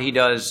that than what he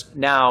does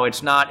now.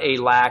 It's not a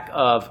lack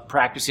of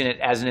practicing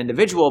it as an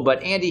individual,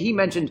 but Andy, he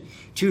mentioned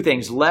two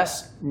things: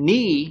 less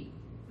knee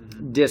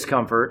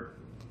discomfort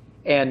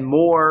and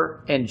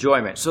more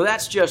enjoyment. So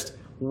that's just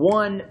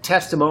one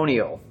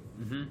testimonial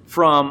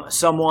from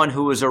someone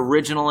who was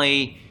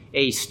originally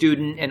a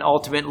student and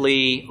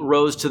ultimately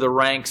rose to the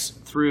ranks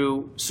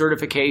through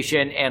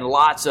certification and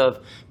lots of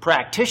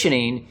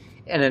practicing,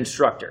 an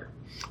instructor.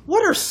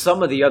 What are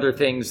some of the other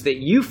things that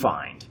you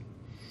find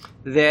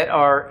that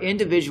are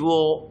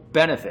individual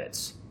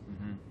benefits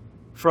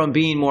from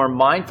being more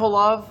mindful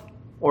of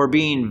or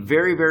being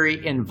very,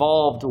 very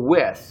involved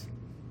with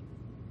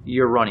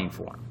your running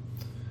form?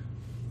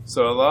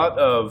 So a lot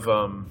of,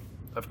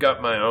 I've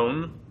got my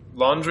own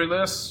laundry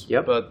list,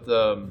 but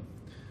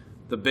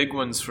the big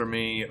ones for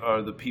me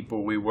are the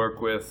people we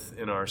work with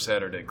in our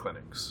Saturday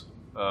clinics.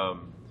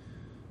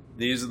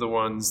 These are the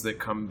ones that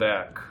come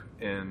back,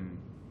 and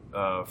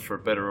for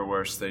better or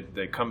worse,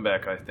 they come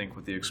back, I think,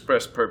 with the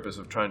express purpose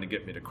of trying to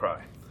get me to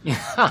cry.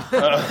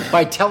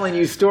 By telling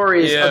you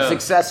stories of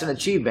success and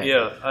achievement,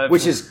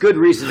 which is good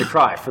reason to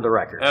cry, for the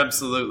record.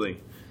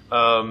 Absolutely.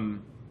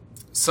 Some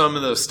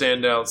of the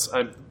standouts,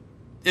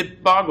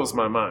 it boggles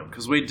my mind,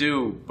 because we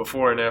do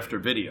before and after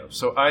video.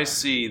 So I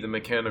see the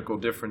mechanical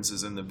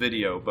differences in the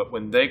video, but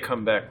when they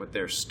come back with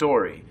their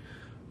story,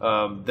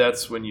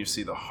 that's when you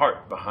see the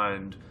heart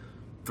behind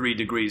 3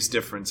 degrees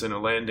difference in a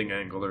landing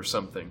angle or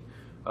something.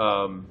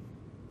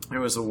 There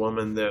was a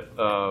woman that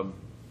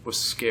was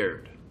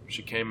scared.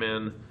 She came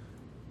in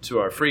to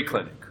our free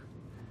clinic.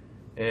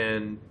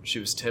 And she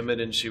was timid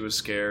and she was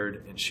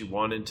scared and she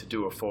wanted to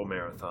do a full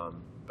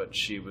marathon, but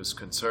she was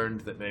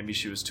concerned that maybe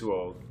she was too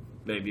old,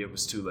 maybe it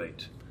was too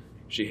late.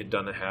 She had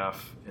done a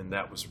half, and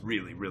that was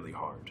really, really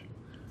hard.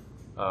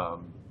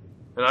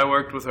 And I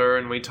worked with her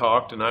and we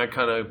talked, and I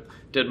kind of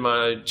did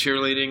my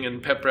cheerleading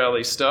and pep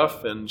rally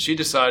stuff, and she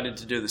decided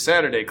to do the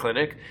Saturday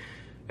clinic,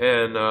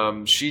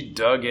 and she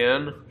dug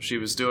in. She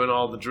was doing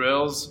all the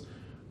drills.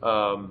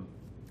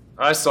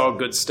 I saw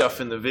good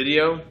stuff in the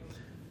video,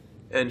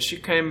 and she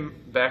came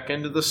back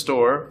into the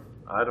store.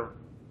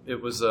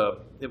 It was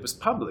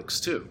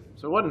Publix too,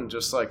 so it wasn't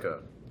just like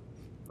a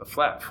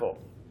flat full.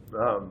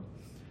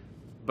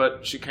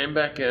 But she came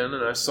back in,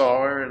 and I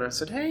saw her, and I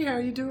said, "Hey, how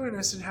you doing?"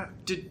 I said,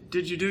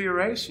 "Did you do your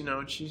race?"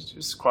 And she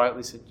just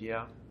quietly said,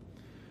 "Yeah."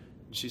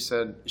 And she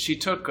said she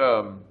took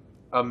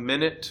a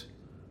minute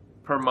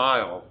per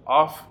mile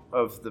off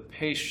of the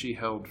pace she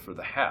held for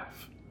the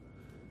half,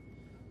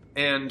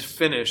 and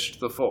finished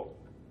the full.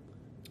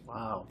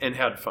 Wow! And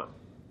had fun,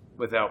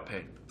 without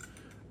pain.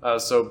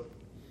 So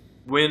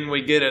when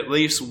we get at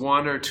least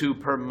 1 or 2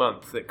 per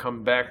month that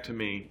come back to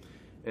me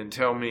and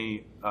tell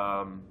me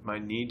my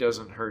knee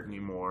doesn't hurt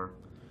anymore,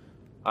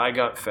 I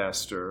got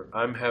faster,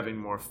 I'm having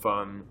more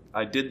fun,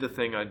 I did the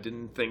thing I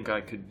didn't think I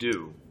could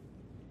do,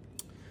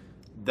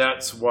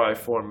 that's why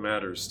form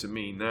matters to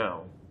me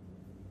now,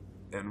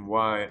 and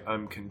why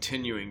I'm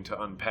continuing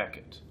to unpack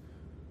it.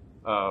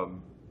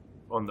 On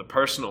the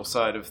personal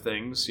side of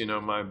things,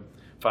 my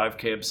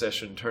 5K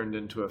obsession turned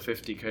into a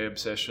 50K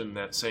obsession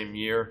that same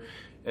year,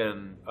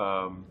 and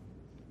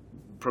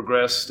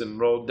progressed and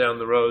rolled down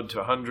the road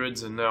to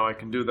hundreds, and now I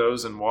can do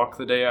those and walk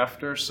the day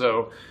after.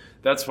 So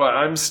that's why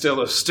I'm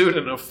still a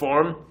student of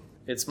form.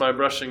 It's my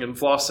brushing and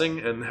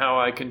flossing and how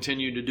I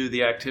continue to do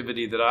the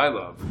activity that I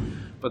love.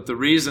 But the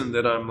reason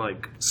that I'm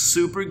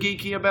super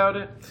geeky about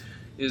it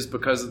is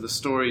because of the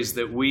stories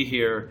that we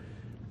hear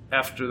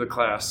after the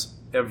class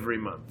every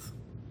month.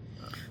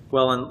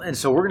 Well, and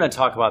so we're going to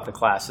talk about the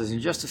classes. And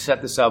just to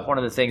set this up, one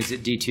of the things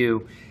that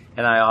D2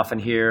 and I often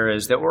hear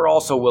is that we're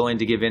also willing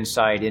to give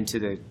insight into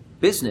the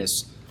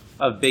business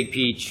of Big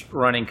Peach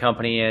Running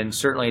Company, and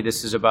certainly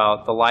this is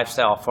about the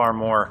lifestyle far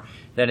more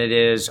than it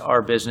is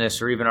our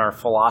business or even our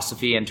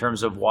philosophy in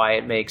terms of why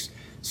it makes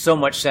so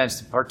much sense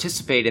to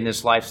participate in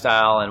this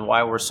lifestyle and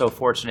why we're so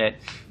fortunate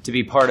to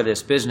be part of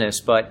this business.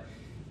 But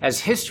as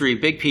history,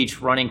 Big Peach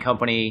Running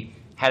Company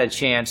had a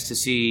chance to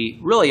see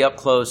really up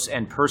close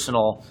and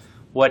personal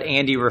what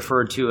Andy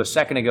referred to a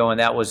second ago,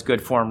 and that was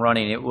good form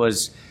running. It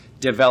was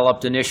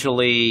developed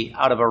initially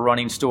out of a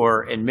running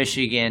store in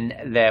Michigan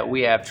that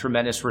we have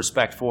tremendous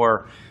respect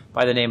for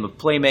by the name of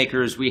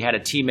Playmakers. We had a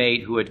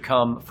teammate who had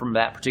come from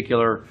that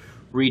particular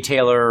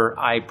retailer.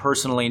 I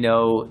personally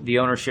know the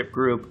ownership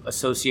group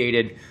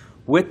associated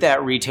with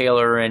that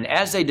retailer, and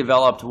as they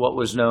developed what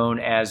was known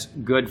as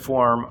good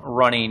form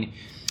running,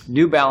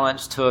 New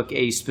Balance took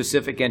a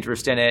specific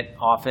interest in it,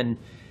 often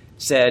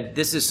said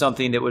this is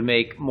something that would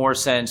make more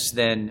sense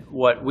than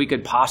what we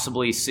could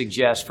possibly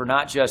suggest for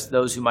not just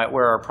those who might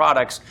wear our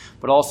products,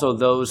 but also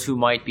those who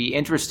might be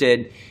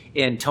interested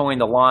in towing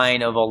the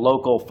line of a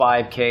local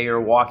 5K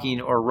or walking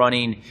or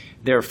running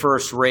their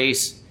first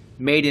race,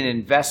 made an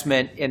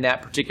investment in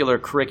that particular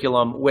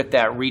curriculum with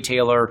that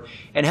retailer,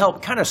 and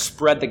helped kind of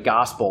spread the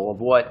gospel of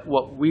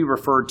what we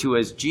referred to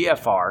as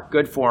GFR,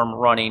 good form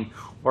running,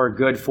 or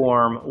good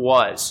form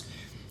was.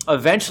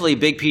 Eventually,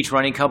 Big Peach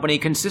Running Company,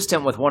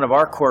 consistent with one of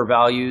our core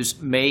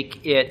values,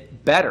 make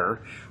it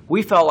better,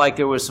 we felt like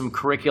there was some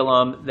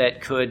curriculum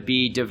that could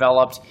be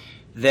developed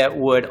that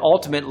would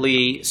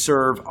ultimately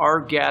serve our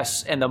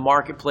guests and the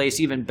marketplace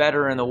even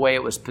better in the way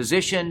it was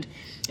positioned,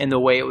 in the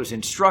way it was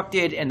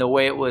instructed, and the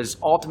way it was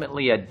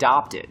ultimately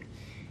adopted.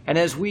 And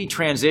as we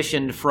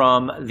transitioned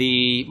from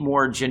the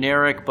more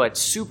generic but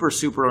super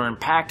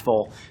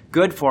impactful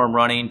good form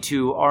running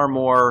to our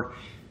more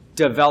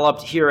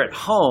developed here at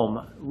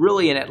home,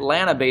 really an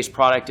Atlanta-based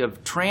product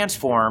of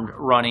transformed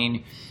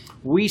running,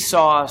 we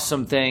saw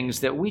some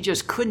things that we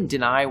just couldn't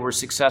deny were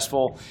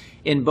successful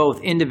in both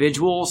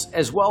individuals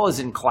as well as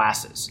in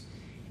classes.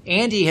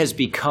 Andy has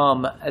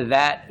become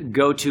that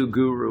go-to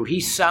guru. He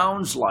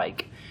sounds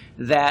like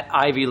that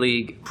Ivy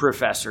League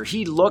professor.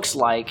 He looks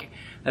like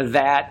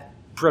that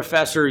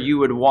professor you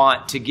would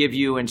want to give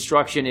you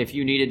instruction if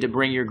you needed to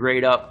bring your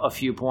grade up a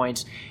few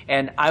points.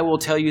 And I will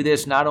tell you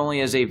this, not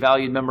only as a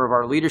valued member of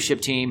our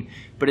leadership team,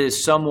 but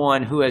as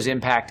someone who has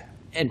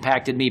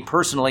impacted me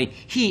personally,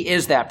 he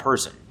is that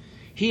person.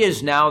 He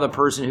is now the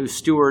person who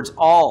stewards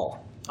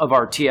all of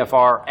our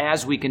TFR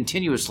as we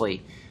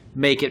continuously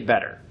make it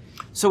better.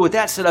 So with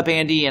that set up,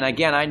 Andy, and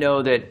again, I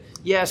know that,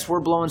 yes, we're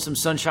blowing some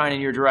sunshine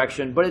in your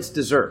direction, but it's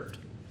deserved.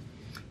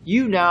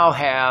 You now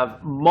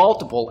have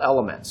multiple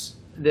elements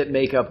that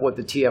make up what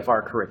the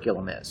TFR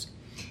curriculum is.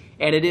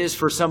 And it is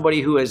for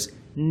somebody who has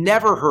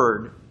never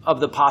heard of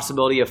the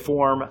possibility of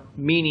form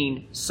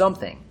meaning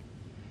something,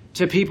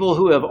 to people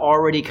who have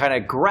already kind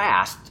of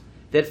grasped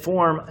that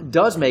form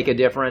does make a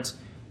difference,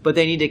 but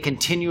they need to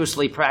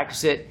continuously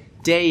practice it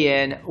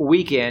day in,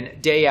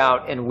 day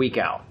out, and week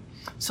out.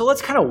 So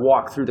let's kind of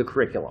walk through the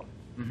curriculum.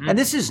 And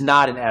this is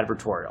not an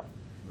advertorial.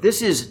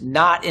 This is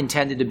not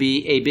intended to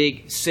be a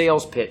big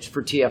sales pitch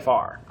for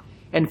TFR.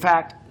 In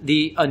fact,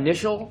 the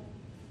initial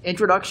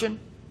introduction,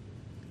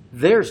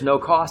 there's no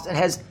cost and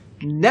has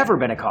never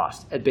been a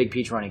cost at Big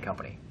Peach Running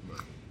Company.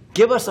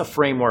 Give us a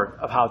framework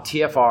of how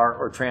TFR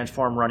or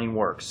Transform Running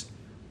works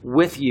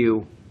with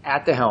you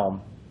at the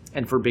helm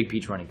and for Big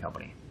Peach Running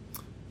Company.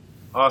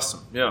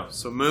 Awesome. Yeah.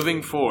 So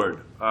moving forward,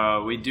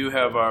 we do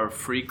have our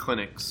free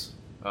clinics.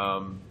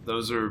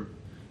 Those are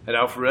at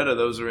Alpharetta.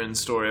 Those are in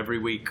store every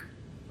week.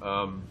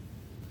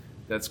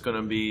 That's going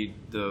to be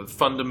the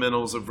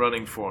fundamentals of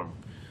running form.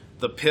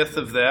 The pith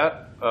of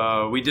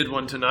that, we did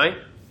one tonight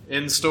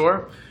in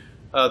store.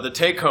 The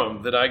take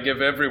home that I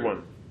give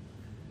everyone: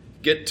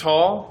 get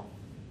tall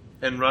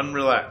and run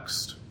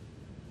relaxed.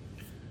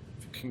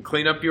 If you can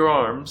clean up your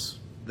arms,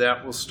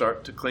 that will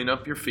start to clean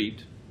up your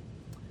feet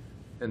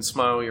and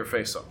smile your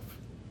face off.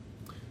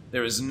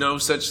 There is no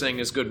such thing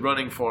as good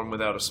running form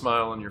without a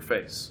smile on your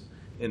face.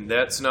 And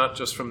that's not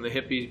just from the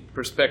hippie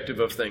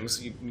perspective of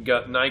things. You've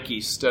got Nike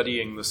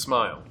studying the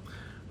smile.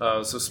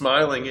 So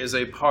smiling is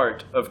a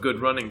part of good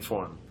running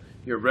form.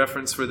 Your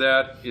reference for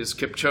that is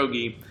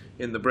Kipchoge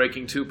in the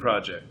Breaking 2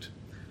 project.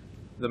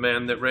 The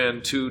man that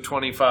ran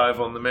 2:25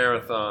 on the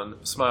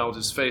marathon smiled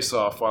his face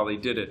off while he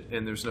did it,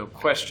 and there's no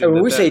question. And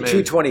when we say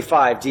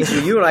 2:25,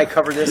 DC, you and I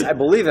covered this, I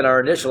believe, in our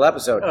initial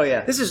episode. Oh,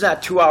 yeah. This is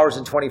not 2 hours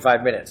and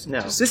 25 minutes.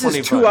 No. This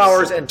is 2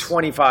 hours and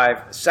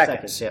 25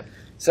 seconds. Yep.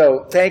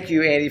 So thank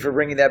you, Andy, for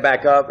bringing that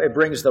back up. It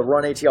brings the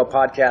RUNATL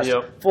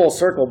podcast full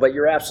circle, but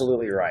you're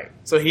absolutely right.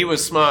 So he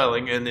was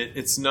smiling, and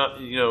it's not,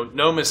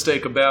 no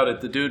mistake about it.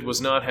 The dude was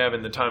not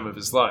having the time of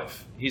his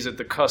life. He's at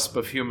the cusp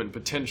of human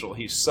potential.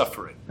 He's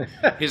suffering.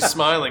 His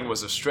smiling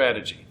was a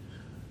strategy.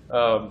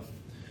 So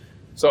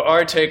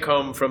our take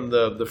home from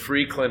the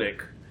free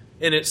clinic,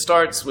 and it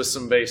starts with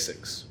some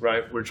basics,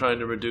 right? We're trying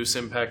to reduce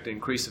impact,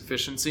 increase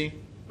efficiency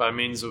by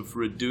means of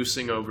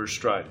reducing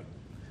overstriding.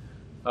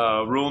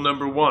 Rule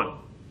number 1.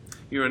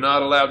 You are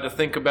not allowed to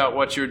think about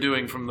what you're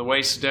doing from the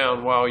waist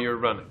down while you're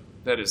running.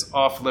 That is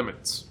off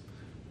limits.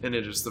 And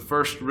it is the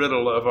first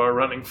riddle of our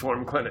running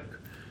form clinic.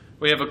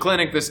 We have a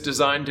clinic that's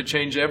designed to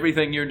change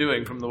everything you're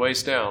doing from the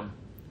waist down,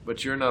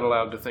 but you're not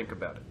allowed to think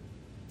about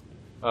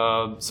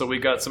it. So we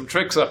got some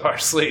tricks up our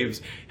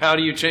sleeves. How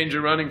do you change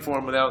your running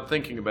form without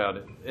thinking about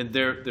it? And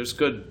there's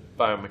good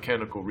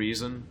biomechanical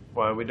reason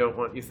why we don't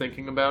want you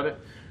thinking about it.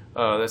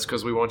 That's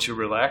because we want you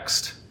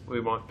relaxed. We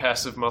want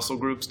passive muscle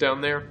groups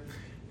down there.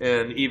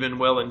 And even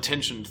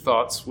well-intentioned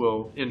thoughts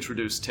will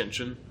introduce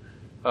tension.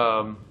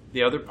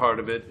 The other part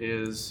of it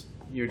is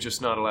you're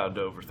just not allowed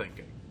to overthink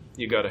it.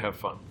 You got to have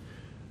fun.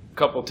 A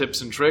couple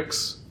tips and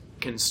tricks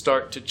can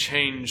start to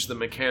change the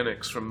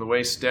mechanics from the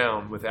waist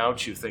down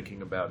without you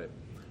thinking about it.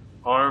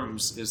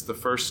 Arms is the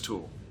first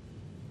tool.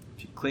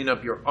 If you clean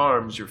up your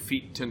arms, your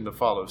feet tend to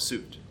follow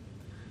suit.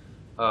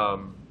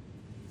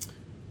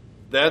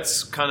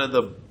 That's kind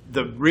of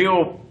the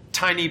real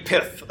tiny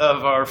pith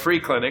of our free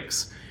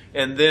clinics.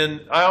 And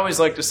then I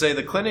always like to say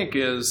the clinic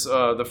is,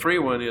 the free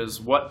one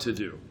is what to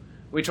do.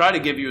 We try to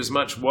give you as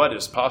much what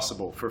as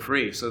possible for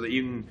free so that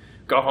you can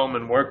go home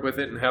and work with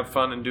it and have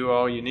fun and do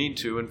all you need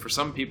to. And for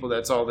some people,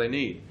 that's all they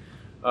need.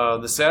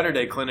 The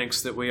Saturday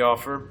clinics that we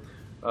offer,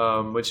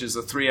 which is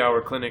a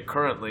 3-hour clinic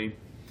currently.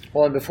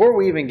 Well, and before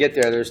we even get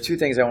there, there's 2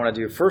 things I want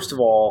to do. First of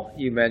all,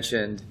 you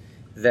mentioned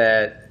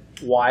that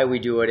why we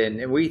do it.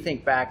 And we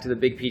think back to the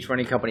Big Peach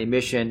Running Company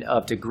mission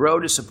of to grow,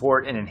 to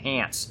support, and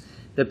enhance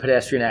the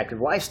pedestrian active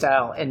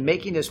lifestyle, and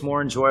making this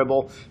more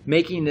enjoyable,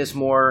 making this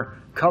more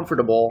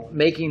comfortable,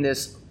 making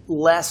this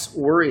less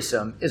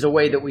worrisome is a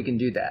way that we can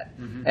do that.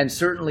 Mm-hmm. And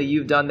certainly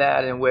you've done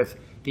that, and with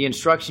the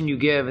instruction you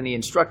give and the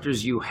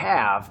instructors you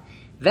have,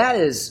 that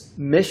is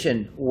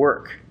mission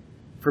work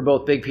for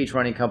both Big Peach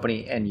Running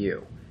Company and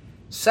you.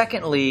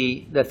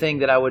 Secondly, the thing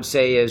that I would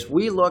say is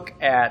we look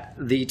at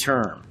the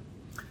term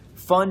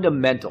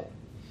fundamental.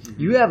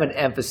 Mm-hmm. You have an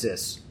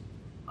emphasis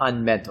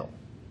on mental.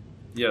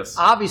 Yes.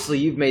 Obviously,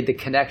 you've made the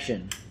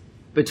connection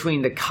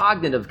between the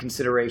cognitive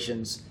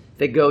considerations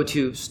that go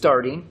to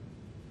starting,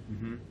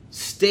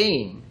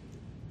 staying,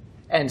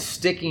 and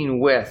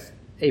sticking with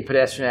a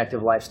pedestrian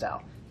active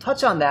lifestyle.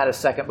 Touch on that a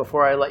second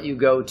before I let you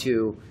go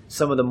to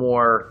some of the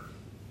more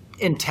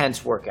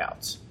intense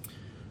workouts.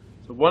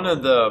 So one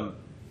of the,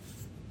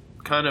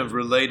 kind of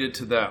related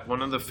to that,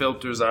 one of the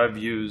filters I've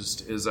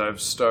used is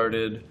I've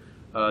started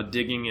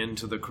digging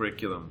into the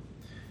curriculum.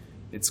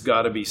 It's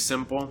got to be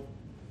simple.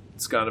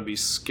 It's got to be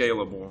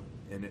scalable,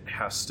 and it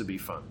has to be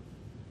fun.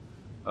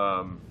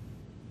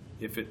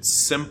 If it's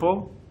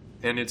simple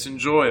and it's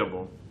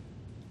enjoyable,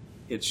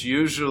 it's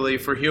usually,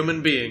 for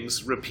human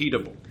beings,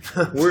 repeatable.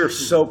 We're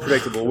so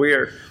predictable.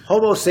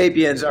 Homo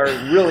sapiens are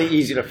really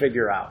easy to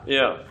figure out.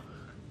 Yeah.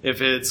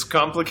 If it's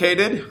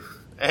complicated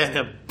and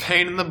a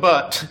pain in the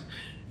butt,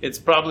 it's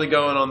probably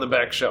going on the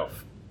back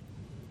shelf.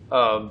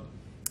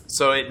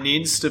 So it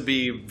needs to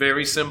be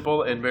very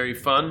simple and very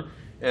fun,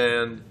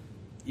 and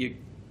you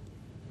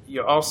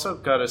also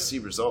got to see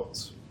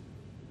results.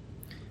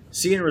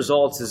 Seeing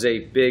results is a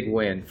big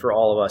win for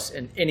all of us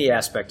in any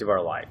aspect of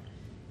our life.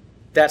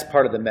 That's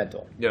part of the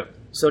mental. Yeah.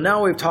 So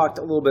now we've talked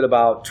a little bit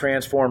about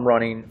transform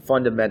running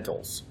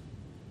fundamentals.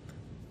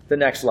 The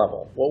next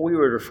level, what we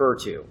would refer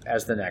to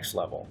as the next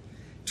level.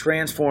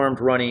 Transformed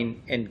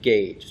running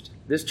engaged.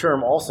 This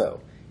term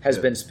also has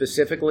been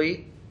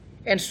specifically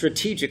and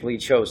strategically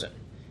chosen.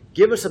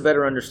 Give us a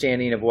better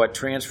understanding of what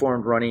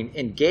transformed running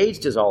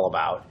engaged is all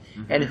about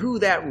and who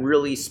that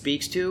really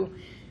speaks to,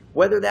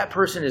 whether that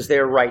person is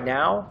there right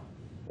now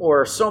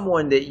or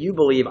someone that you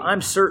believe,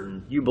 I'm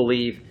certain you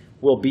believe,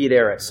 will be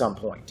there at some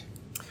point.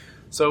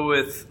 So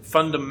with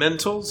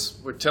fundamentals,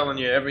 we're telling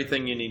you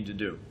everything you need to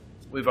do.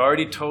 We've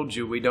already told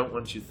you we don't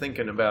want you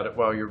thinking about it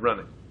while you're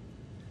running.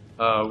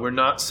 We're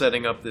not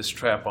setting up this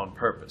trap on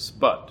purpose.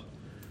 But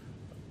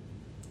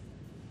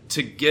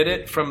to get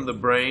it from the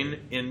brain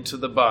into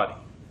the body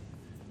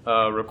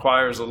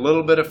requires a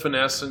little bit of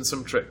finesse and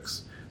some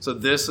tricks. So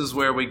this is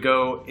where we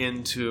go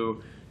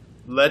into,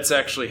 let's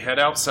actually head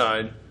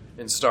outside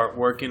and start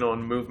working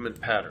on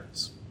movement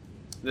patterns.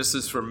 This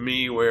is for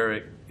me where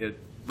it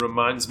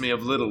reminds me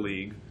of Little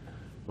League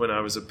when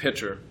I was a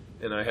pitcher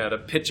and I had a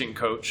pitching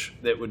coach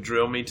that would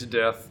drill me to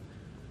death.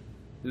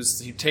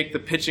 He'd take the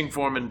pitching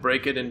form and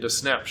break it into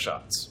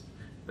snapshots.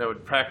 And I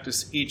would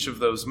practice each of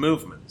those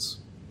movements.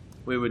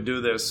 We would do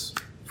this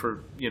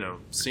for,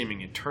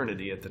 seeming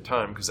eternity at the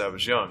time because I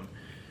was young.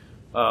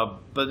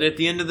 But at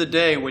the end of the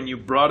day, when you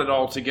brought it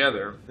all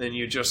together and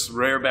you just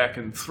rear back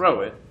and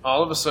throw it,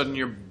 all of a sudden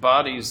your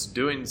body's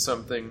doing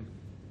something.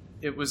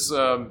 It was,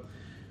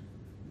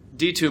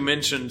 D2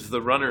 mentioned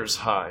the runner's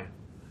high.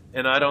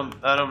 And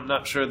I'm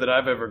not sure that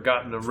I've ever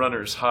gotten a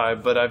runner's high,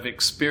 but I've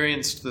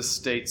experienced the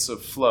states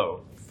of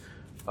flow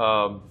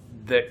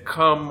that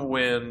come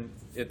when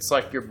it's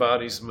like your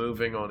body's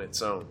moving on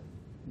its own.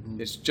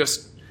 It's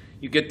just,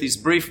 you get these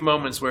brief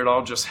moments where it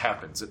all just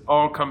happens. It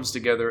all comes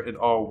together. It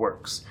all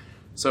works.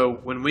 So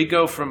when we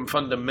go from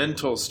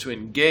fundamentals to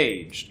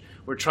engaged,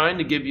 we're trying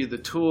to give you the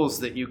tools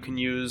that you can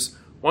use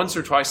once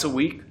or twice a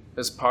week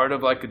as part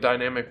of like a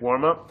dynamic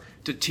warm-up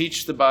to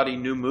teach the body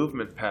new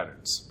movement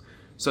patterns.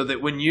 So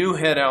that when you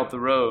head out the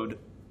road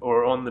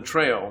or on the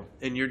trail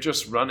and you're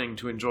just running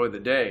to enjoy the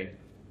day,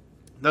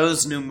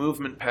 those new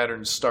movement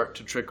patterns start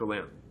to trickle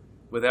in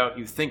without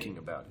you thinking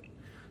about it.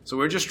 So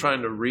we're just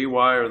trying to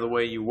rewire the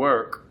way you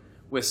work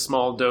with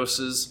small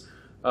doses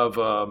of,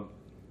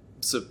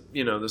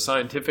 the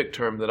scientific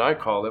term that I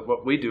call it,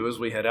 what we do is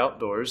we head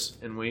outdoors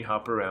and we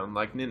hop around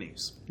like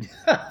ninnies.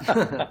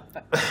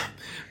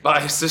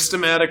 By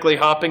systematically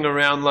hopping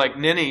around like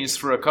ninnies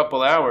for a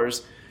couple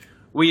hours,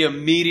 we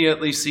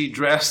immediately see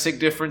drastic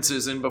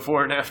differences in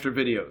before and after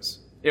videos.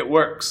 It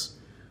works.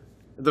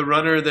 The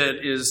runner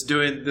that is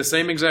doing the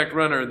same exact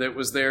runner that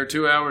was there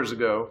 2 hours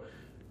ago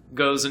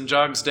goes and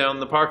jogs down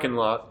the parking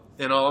lot,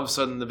 and all of a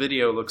sudden the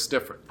video looks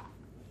different.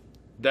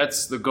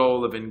 That's the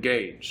goal of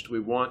engaged. We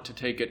want to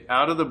take it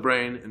out of the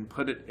brain and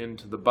put it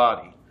into the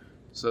body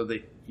so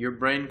that your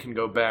brain can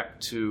go back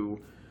to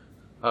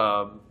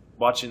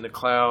watching the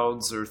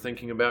clouds or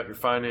thinking about your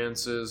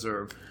finances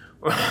or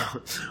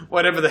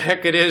whatever the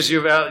heck it is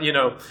your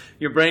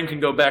brain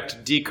can go back to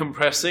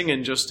decompressing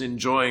and just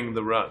enjoying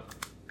the run.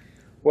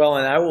 Well,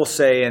 and I will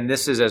say, and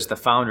this is as the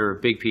founder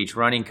of Big Peach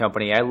Running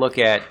Company, I look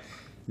at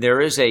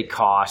there is a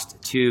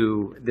cost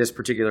to this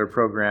particular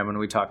program when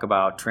we talk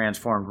about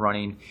transformed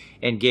running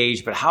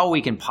engaged, but how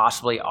we can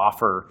possibly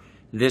offer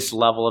this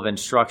level of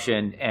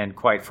instruction and,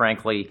 quite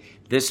frankly,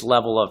 this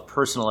level of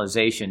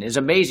personalization is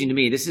amazing to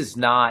me. This is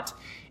not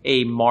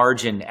a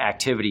margin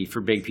activity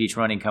for Big Peach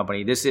Running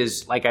Company. This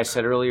is, like I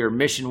said earlier,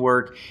 mission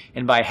work,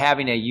 and by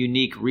having a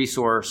unique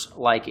resource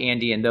like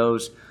Andy and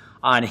those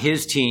on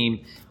his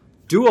team,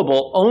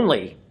 doable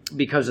only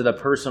because of the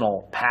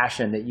personal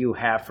passion that you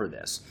have for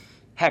this.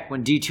 Heck,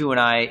 when D2 and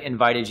I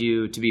invited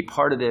you to be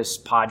part of this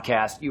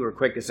podcast, you were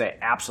quick to say,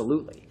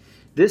 absolutely.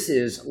 This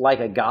is like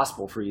a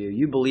gospel for you.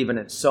 You believe in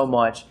it so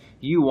much.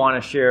 You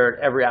want to share it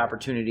every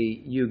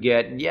opportunity you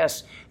get. And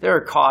yes, there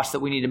are costs that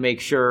we need to make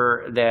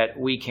sure that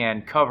we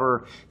can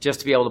cover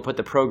just to be able to put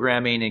the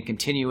programming and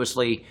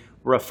continuously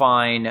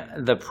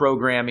refine the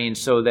programming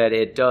so that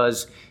it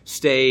does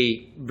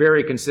stay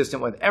very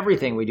consistent with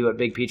everything we do at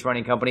Big Peach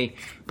Running Company.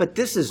 But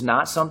this is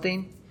not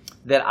something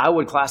that I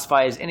would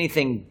classify as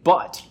anything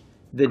but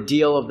the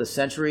deal of the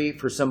century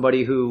for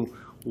somebody who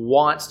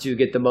wants to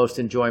get the most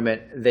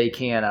enjoyment they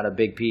can out of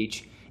Big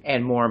Peach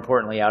and, more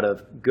importantly, out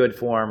of Good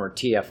Form or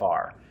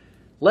TFR.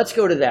 Let's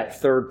go to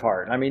that third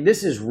part. I mean,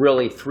 this is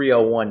really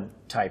 301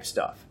 type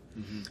stuff.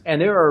 Mm-hmm.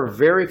 And there are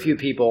very few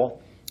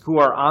people who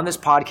are on this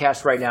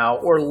podcast right now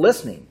or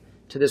listening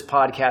to this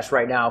podcast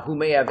right now who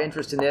may have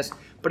interest in this,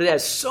 but it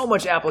has so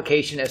much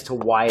application as to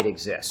why it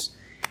exists.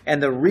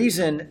 And the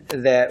reason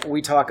that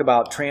we talk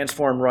about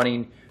Transform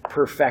Running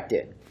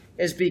Perfected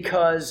is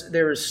because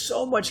there is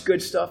so much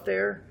good stuff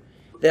there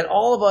that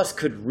all of us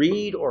could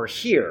read or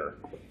hear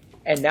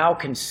and now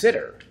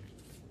consider,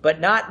 but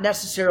not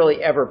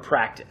necessarily ever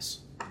practice.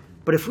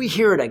 But if we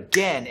hear it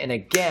again and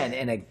again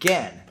and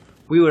again,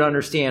 we would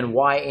understand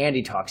why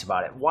Andy talks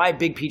about it, why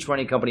Big Peach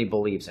Running Company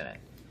believes in it.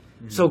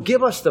 Mm-hmm. So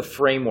give us the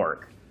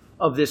framework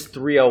of this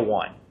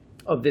 301,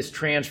 of this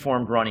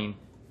transformed running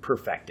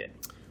perfected.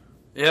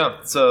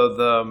 Yeah,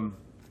 so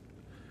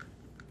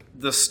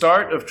the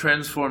start of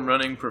transformed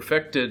running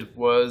perfected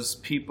was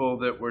people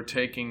that were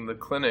taking the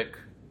clinic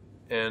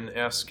and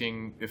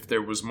asking if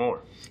there was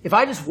more. If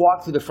I just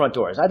walk through the front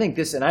doors, I think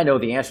this, and I know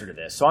the answer to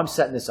this, so I'm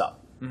setting this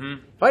up.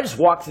 Mm-hmm. If I just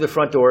walked through the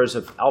front doors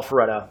of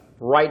Alpharetta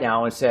right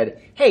now and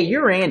said, hey,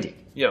 you're Andy.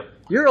 Yeah.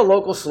 You're a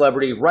local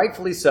celebrity,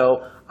 rightfully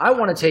so. I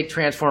want to take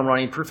Transform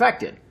Running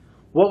Perfected.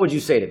 What would you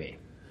say to me?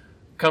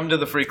 Come to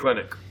the free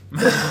clinic.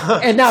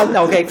 And now,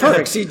 okay,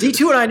 perfect. See,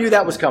 D2 and I knew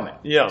that was coming.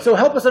 Yeah. So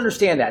help us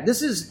understand that.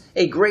 This is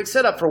a great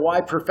setup for why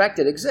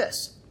Perfected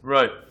exists.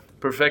 Right.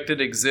 Perfected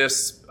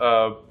exists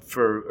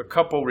for a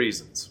couple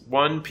reasons.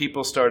 One,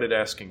 people started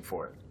asking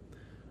for it.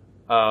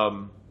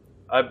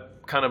 I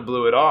kind of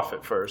blew it off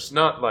at first.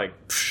 Not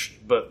like, psh,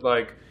 but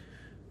like,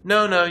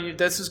 no,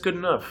 this is good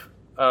enough.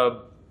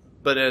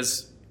 But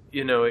as,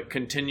 it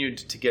continued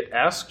to get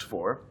asked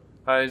for,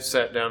 I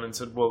sat down and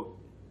said, well,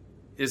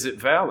 is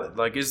it valid?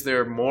 Like, is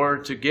there more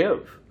to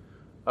give?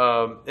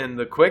 And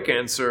the quick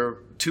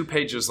answer 2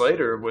 pages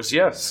later was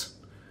yes.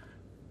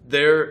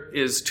 There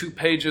is 2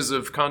 pages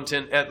of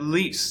content at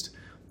least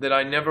that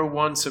I never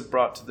once have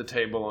brought to the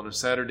table on a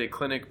Saturday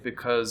clinic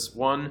because,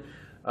 one,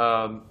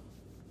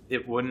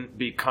 it wouldn't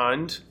be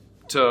kind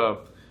to,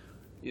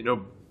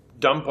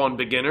 dump on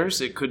beginners.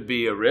 It could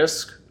be a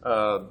risk.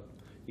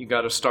 You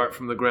got to start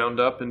from the ground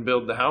up and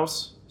build the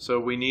house. So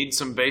we need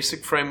some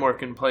basic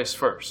framework in place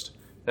first.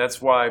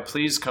 That's why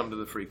please come to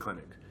the free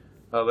clinic.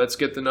 Let's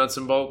get the nuts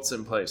and bolts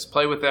in place.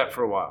 Play with that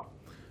for a while.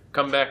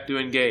 Come back to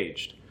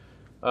engaged.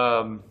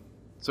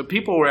 So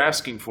people were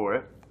asking for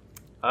it.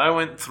 I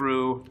went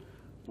through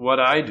what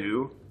I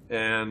do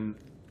and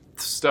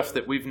stuff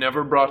that we've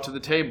never brought to the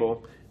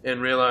table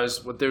and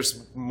realized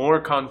there's more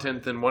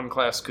content than one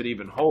class could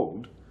even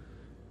hold.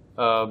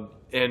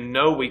 And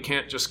no, we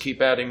can't just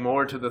keep adding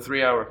more to the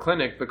 3-hour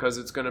clinic because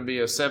it's going to be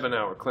a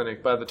 7-hour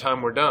clinic by the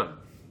time we're done.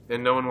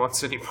 And no one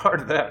wants any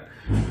part of that.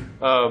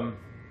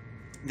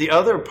 The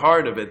other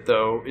part of it,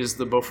 though, is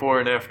the before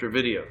and after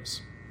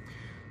videos.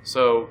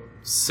 So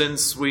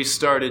since we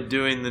started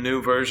doing the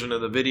new version of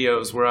the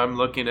videos where I'm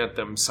looking at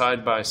them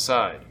side by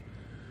side,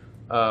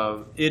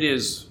 it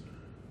is,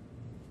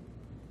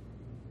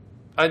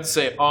 I'd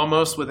say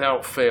almost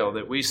without fail,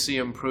 that we see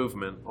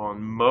improvement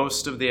on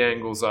most of the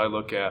angles I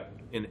look at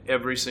in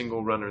every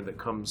single runner that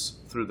comes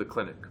through the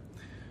clinic.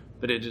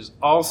 But it is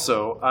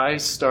also, I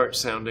start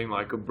sounding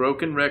like a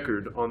broken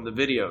record on the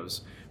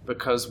videos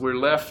because we're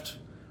left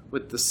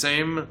with the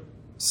same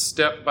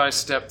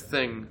step-by-step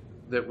thing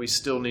that we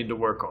still need to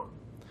work on.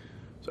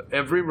 So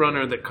every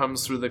runner that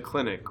comes through the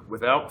clinic,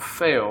 without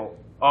fail,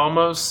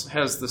 almost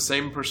has the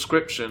same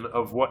prescription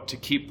of what to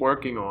keep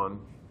working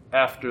on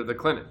after the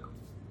clinic.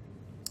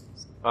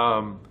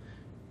 And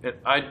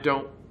I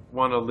don't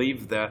want to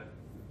leave that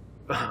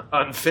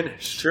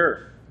unfinished.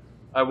 Sure.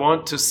 I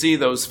want to see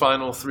those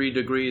final 3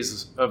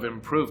 degrees of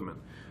improvement.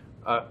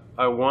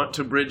 I want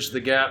to bridge the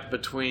gap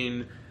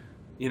between,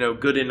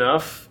 good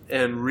enough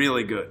and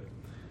really good.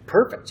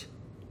 Perfect.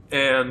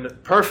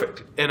 And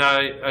perfect. And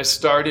I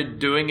started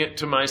doing it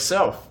to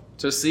myself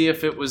to see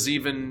if it was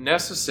even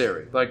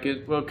necessary. Like,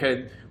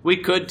 okay, we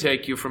could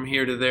take you from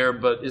here to there,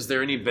 but is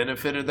there any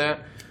benefit of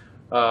that?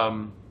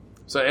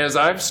 So as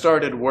I've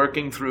started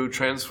working through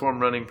Transform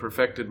Running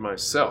Perfected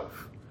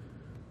myself,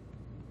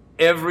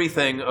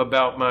 everything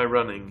about my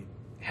running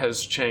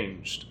has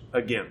changed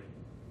again.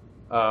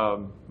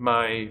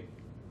 My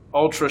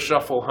ultra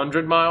shuffle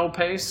 100-mile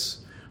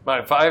pace,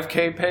 my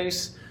 5K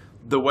pace,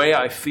 the way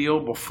I feel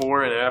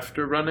before and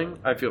after running,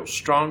 I feel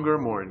stronger,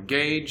 more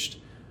engaged.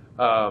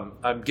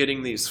 I'm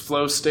getting these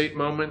flow state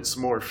moments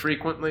more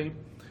frequently.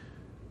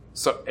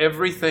 So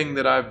everything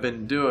that I've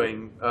been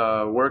doing,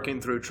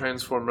 working through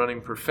Transform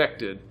Running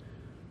Perfected,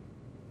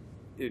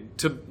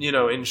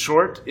 in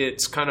short,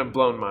 it's kind of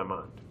blown my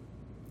mind.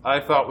 I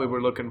thought we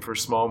were looking for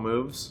small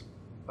moves,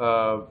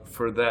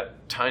 for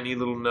that tiny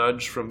little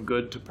nudge from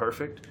good to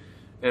perfect.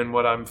 And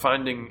what I'm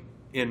finding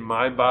in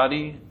my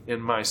body,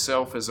 in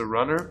myself as a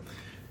runner,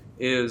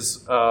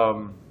 is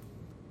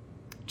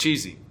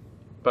cheesy.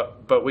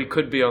 But we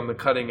could be on the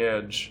cutting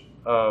edge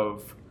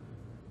of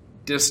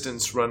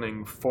distance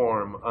running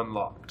form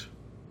unlocked.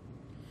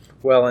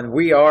 Well, and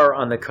we are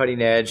on the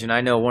cutting edge, and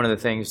I know one of the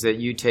things that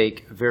you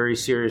take very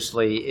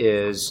seriously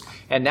is,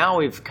 and now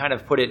we've kind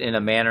of put it in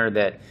a manner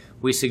that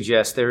we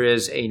suggest there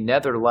is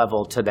another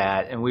level to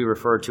that, and we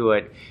refer to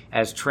it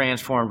as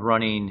transformed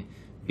running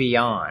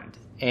beyond,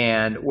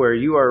 and where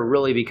you are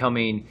really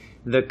becoming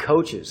the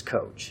coach's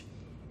coach.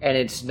 And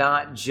it's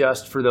not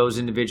just for those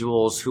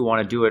individuals who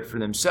want to do it for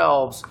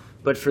themselves,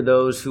 but for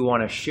those who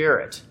want to share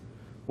it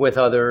with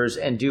others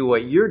and do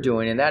what you're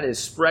doing, and that is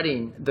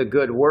spreading the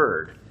good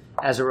word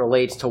as it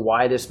relates to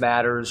why this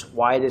matters,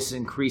 why this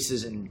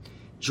increases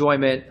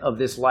enjoyment of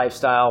this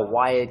lifestyle,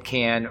 why it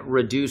can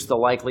reduce the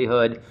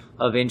likelihood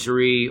of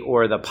injury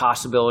or the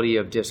possibility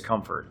of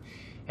discomfort.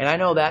 And I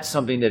know that's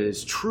something that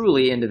is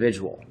truly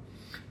individual.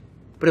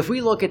 But if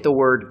we look at the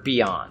word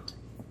beyond,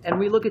 and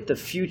we look at the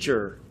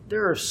future,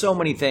 there are so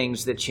many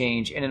things that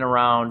change in and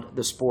around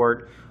the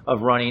sport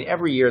of running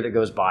every year that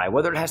goes by,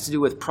 whether it has to do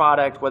with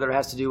product, whether it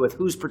has to do with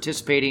who's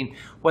participating,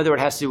 whether it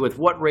has to do with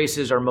what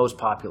races are most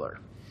popular.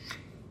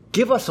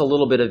 Give us a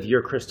little bit of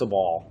your crystal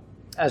ball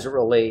as it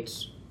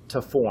relates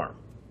to form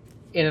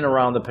in and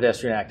around the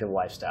pedestrian active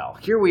lifestyle.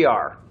 Here we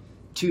are,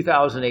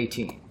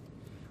 2018.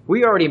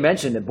 We already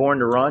mentioned that Born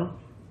to Run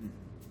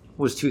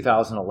was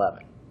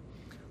 2011.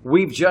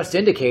 We've just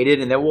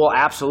indicated, and that we'll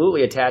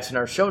absolutely attach in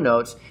our show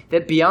notes,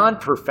 that Beyond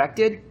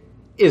Perfected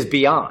is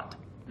beyond.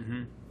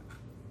 Mm-hmm.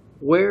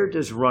 Where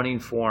does running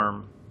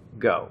form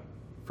go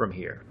from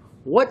here?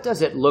 What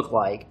does it look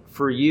like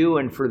for you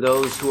and for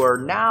those who are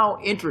now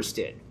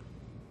interested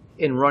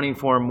in running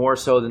form more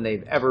so than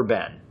they've ever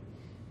been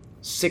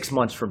 6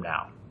 months from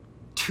now,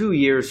 2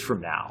 years from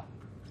now,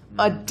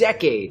 a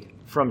decade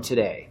from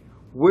today?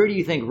 Where do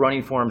you think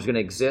running form is going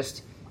to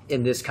exist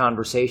in this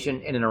conversation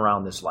in and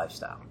around this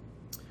lifestyle?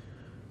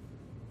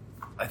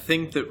 I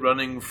think that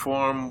running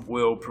form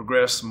will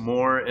progress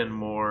more and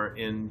more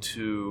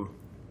into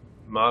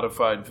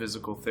modified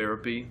physical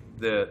therapy,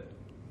 that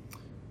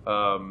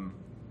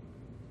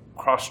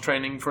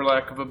cross-training, for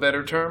lack of a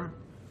better term.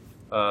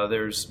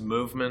 There's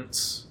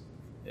movements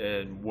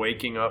and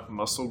waking up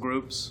muscle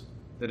groups,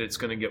 that it's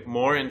going to get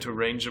more into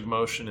range of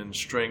motion and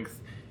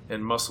strength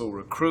and muscle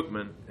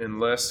recruitment and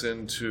less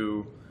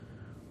into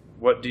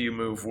what do you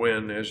move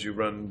when as you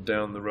run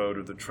down the road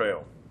or the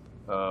trail.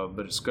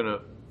 But it's going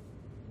to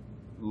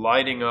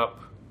lighting up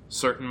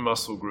certain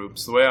muscle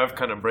groups. The way I've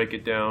kind of break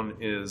it down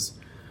is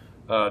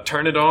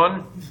turn it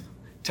on,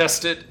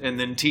 test it, and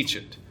then teach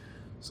it.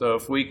 So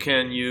if we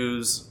can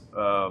use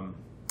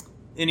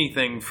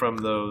anything from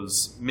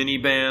those mini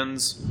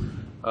bands,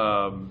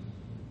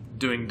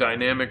 doing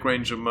dynamic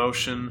range of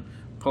motion,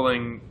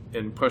 pulling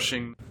and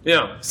pushing.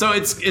 Yeah, so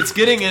it's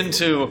getting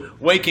into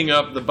waking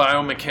up the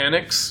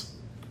biomechanics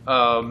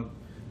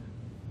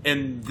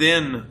and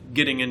then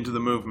getting into the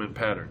movement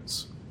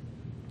patterns,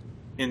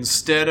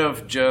 instead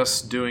of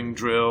just doing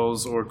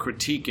drills or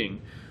critiquing.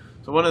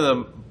 So one of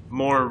the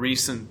more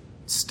recent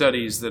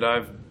studies that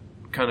I've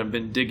kind of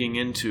been digging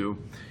into,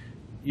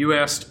 you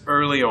asked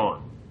early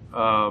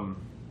on,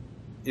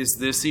 is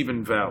this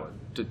even valid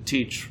to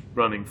teach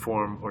running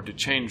form or to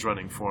change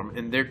running form?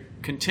 And they're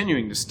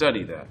continuing to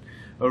study that.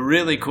 A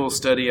really cool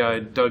study I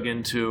dug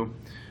into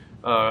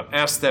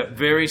asked that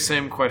very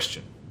same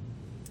question.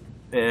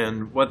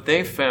 And what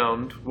they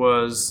found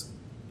was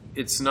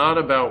it's not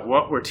about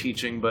what we're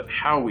teaching, but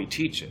how we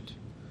teach it.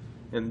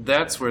 And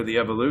that's where the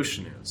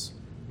evolution is.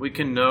 We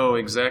can know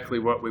exactly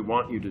what we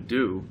want you to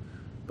do,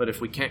 but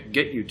if we can't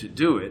get you to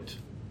do it,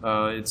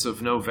 it's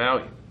of no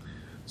value.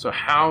 So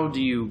how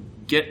do you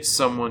get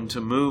someone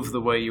to move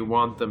the way you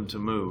want them to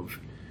move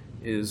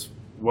is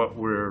what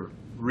we're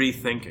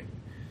rethinking.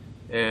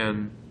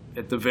 And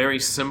at the very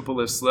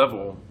simplest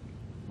level,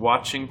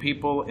 watching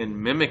people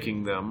and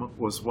mimicking them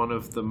was one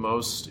of the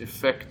most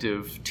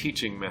effective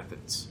teaching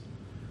methods.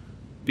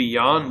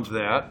 Beyond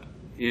that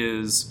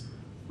is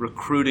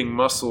recruiting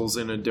muscles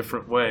in a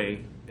different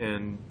way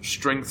and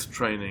strength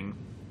training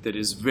that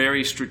is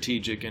very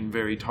strategic and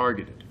very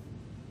targeted.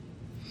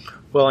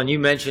 Well, and you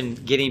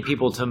mentioned getting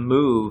people to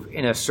move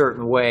in a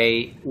certain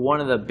way.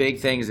 One of the big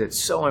things that's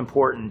so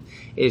important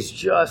is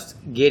just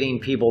getting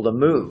people to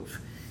move.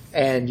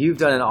 And you've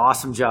done an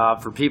awesome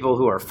job for people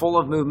who are full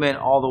of movement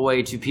all the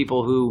way to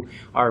people who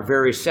are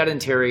very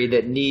sedentary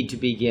that need to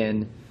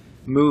begin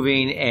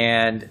moving.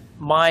 And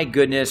my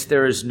goodness,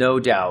 there is no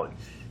doubt.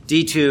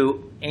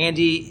 D2,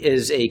 Andy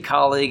is a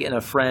colleague and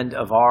a friend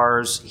of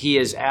ours. He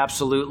is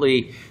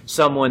absolutely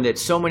someone that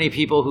so many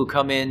people who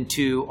come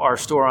into our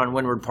store on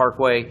Windward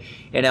Parkway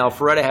in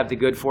Alpharetta have the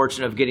good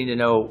fortune of getting to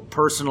know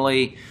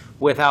personally.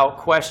 Without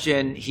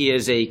question, he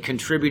is a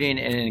contributing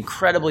and an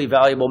incredibly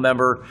valuable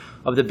member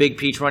of the Big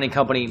Peach Running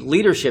Company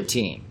leadership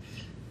team.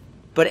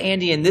 But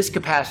Andy, in this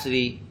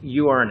capacity,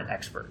 you are an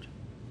expert.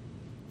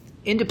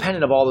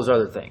 Independent of all those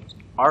other things,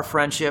 our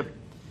friendship,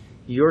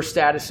 your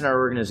status in our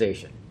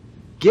organization,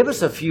 give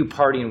us a few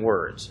parting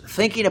words,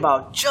 thinking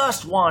about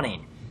just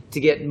wanting to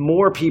get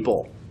more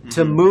people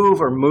to move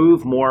or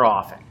move more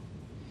often.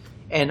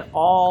 And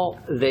all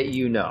that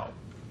you know,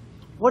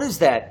 what is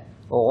that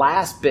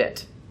last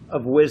bit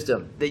of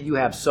wisdom that you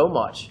have so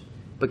much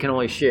but can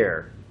only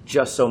share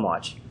just so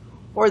much,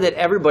 or that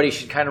everybody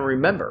should kind of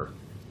remember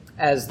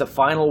as the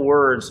final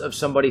words of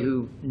somebody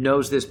who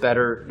knows this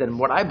better than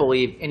what I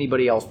believe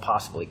anybody else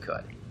possibly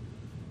could?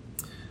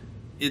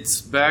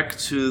 It's back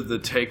to the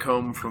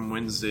take-home from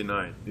Wednesday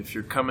night. If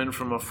you're coming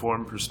from a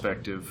form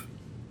perspective,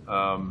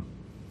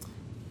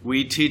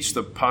 we teach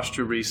the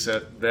posture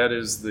reset. That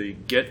is the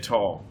get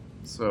tall.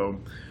 So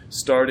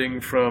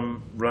starting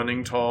from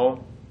running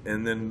tall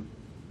and then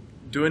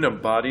doing a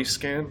body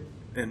scan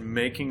and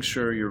making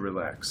sure you're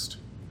relaxed.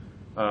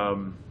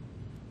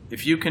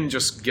 If you can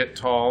just get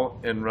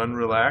tall and run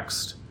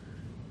relaxed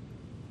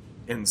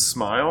and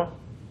smile,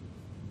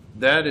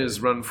 that is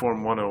Run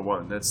Form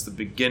 101. That's the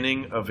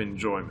beginning of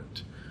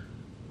enjoyment.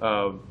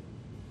 By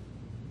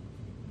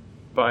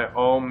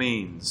all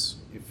means,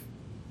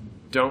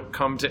 don't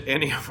come to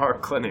any of our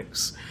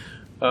clinics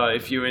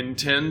if you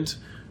intend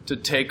to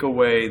take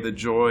away the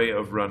joy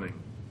of running.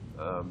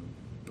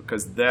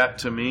 Because that,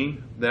 to me,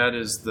 that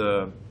is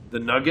the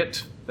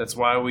nugget. That's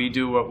why we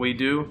do what we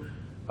do.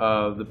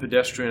 The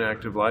pedestrian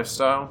active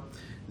lifestyle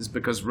is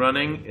because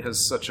running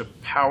has such a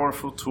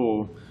powerful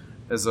tool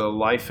as a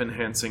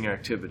life-enhancing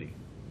activity.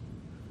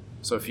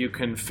 So if you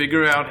can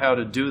figure out how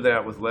to do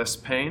that with less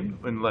pain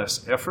and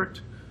less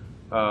effort,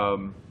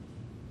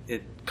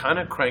 it kind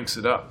of cranks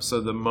it up.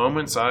 So the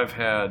moments I've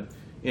had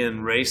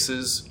in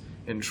races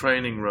and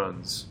training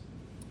runs,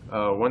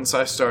 once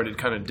I started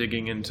kind of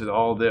digging into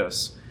all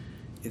this,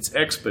 it's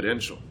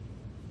exponential.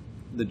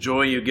 The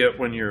joy you get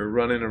when you're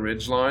running a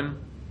ridgeline,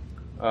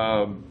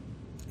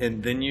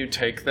 and then you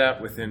take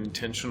that with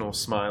intentional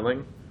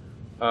smiling,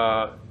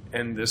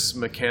 and this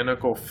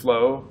mechanical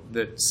flow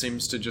that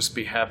seems to just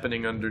be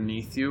happening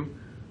underneath you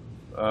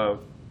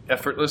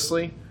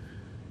effortlessly.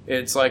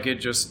 It's like it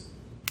just,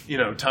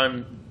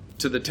 time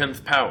to the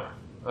 10th power.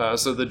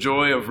 So the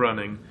joy of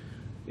running,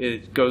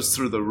 it goes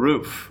through the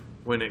roof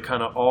when it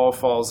kind of all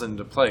falls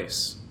into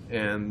place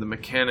and the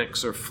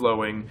mechanics are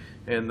flowing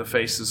and the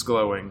face is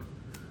glowing.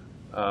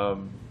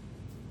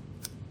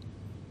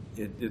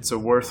 It's a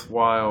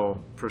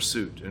worthwhile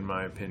pursuit, in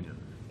my opinion.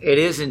 It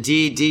is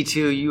indeed.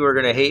 D2, you are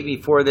going to hate me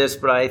for this,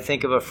 but I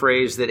think of a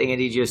phrase that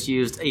Andy just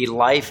used, a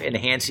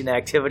life-enhancing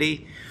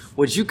activity.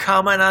 Would you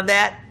comment on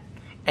that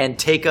and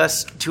take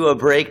us to a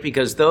break?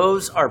 Because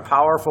those are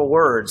powerful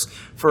words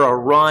for a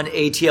Run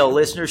ATL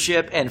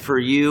listenership and for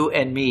you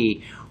and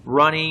me.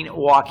 Running,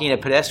 walking, a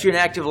pedestrian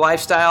active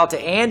lifestyle, to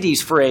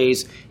Andy's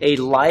phrase, a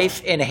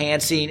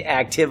life-enhancing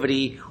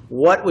activity.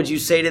 What would you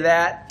say to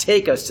that?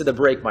 Take us to the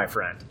break, my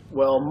friend.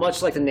 Well,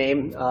 much like the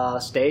name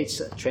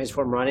states,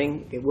 Transform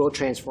Running, it will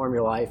transform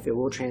your life. It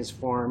will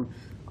transform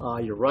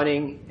your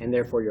running and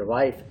therefore your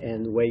life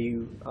and the way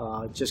you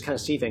just kind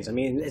of see things. I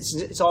mean,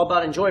 it's all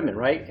about enjoyment,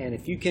 right? And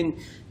if you can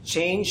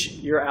change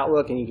your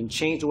outlook and you can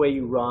change the way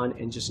you run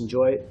and just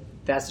enjoy it,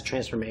 that's the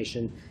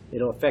transformation.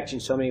 It'll affect you in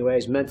so many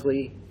ways,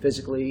 mentally,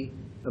 physically,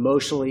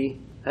 emotionally.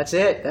 That's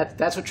it.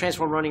 That's what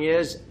Transform Running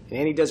is. And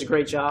Andy does a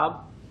great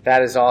job.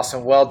 That is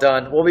awesome. Well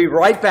done. We'll be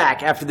right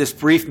back after this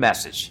brief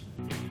message.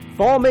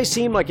 Fall may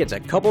seem like it's a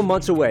couple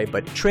months away,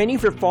 but training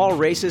for fall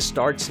races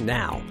starts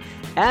now.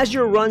 As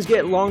your runs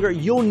get longer,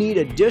 you'll need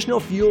additional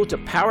fuel to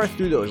power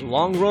through those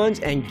long runs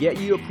and get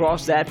you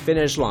across that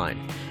finish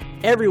line.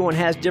 Everyone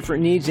has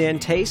different needs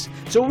and tastes,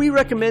 so we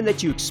recommend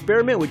that you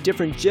experiment with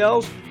different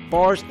gels,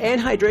 bars,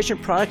 and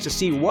hydration products to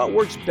see what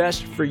works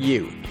best for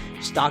you.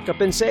 Stock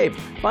up and save.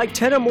 Buy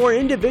 10 or more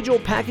individual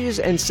packages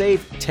and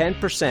save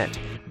 10%.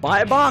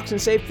 Buy a box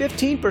and save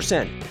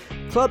 15%.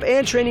 Club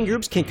and training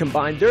groups can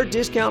combine their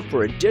discount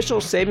for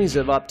additional savings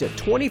of up to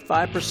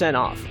 25%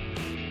 off.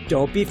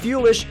 Don't be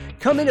foolish.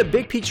 Come into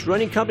Big Peach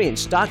Running Company and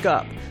stock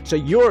up so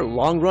you're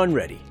long run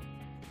ready.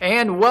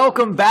 And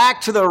welcome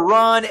back to the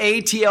Run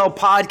ATL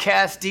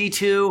Podcast,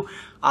 D2.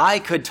 I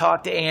could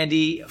talk to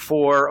Andy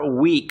for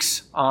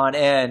weeks on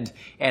end,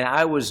 and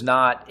I was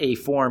not a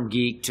form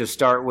geek to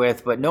start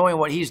with, but knowing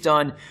what he's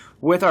done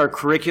with our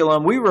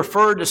curriculum, we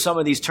referred to some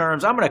of these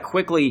terms. I'm going to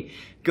quickly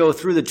go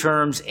through the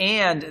terms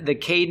and the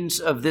cadence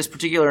of this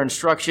particular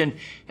instruction,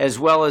 as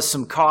well as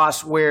some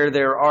costs where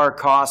there are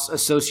costs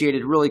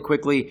associated really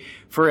quickly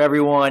for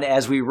everyone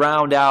as we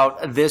round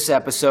out this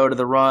episode of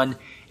the Run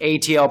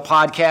ATL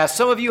Podcast.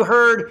 Some of you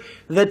heard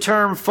the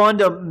term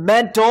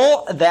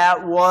fundamental.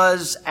 That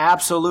was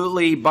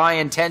absolutely by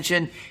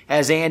intention.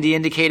 As Andy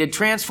indicated,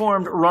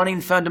 Transformed Running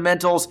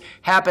Fundamentals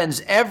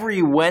happens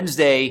every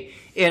Wednesday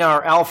in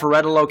our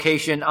Alpharetta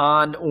location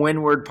on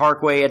Windward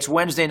Parkway. It's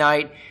Wednesday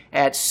night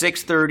at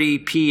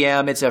 6:30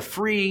 p.m. It's a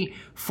free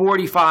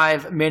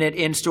 45-minute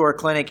in-store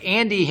clinic.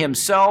 Andy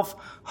himself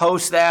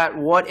hosts that.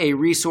 What a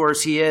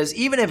resource he is.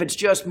 Even if it's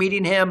just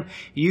meeting him,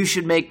 you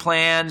should make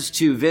plans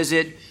to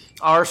visit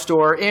our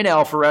store in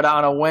Alpharetta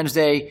on a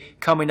Wednesday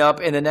coming up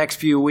in the next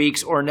few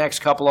weeks or next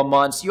couple of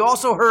months. You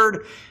also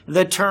heard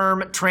the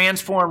term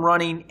Transform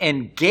Running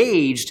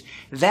Engaged.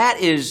 That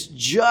is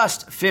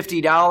just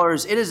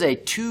 $50. It is a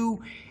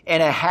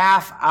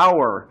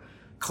 2.5-hour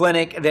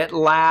clinic that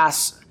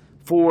lasts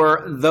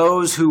for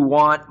those who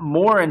want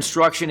more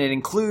instruction. It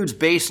includes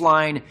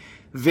baseline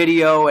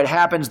video. It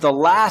happens the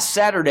last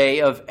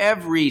Saturday of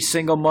every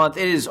single month.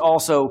 It is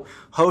also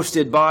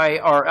hosted by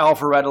our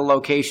Alpharetta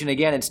location.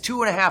 Again, it's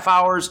 2.5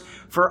 hours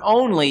for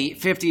only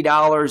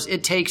 $50.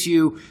 It takes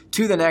you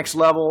to the next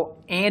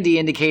level. Andy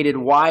indicated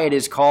why it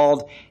is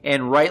called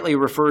and rightly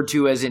referred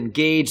to as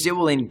engaged. It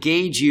will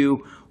engage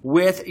you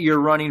with your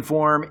running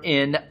form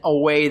in a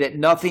way that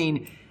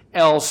nothing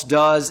else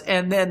does.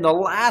 And then the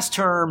last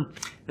term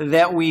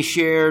that we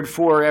shared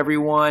for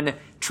everyone,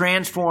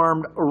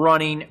 Transformed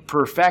Running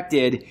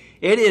Perfected.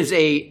 It is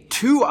a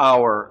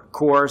 2-hour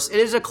course. It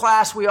is a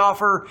class we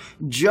offer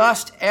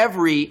just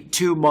every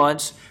 2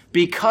 months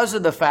because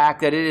of the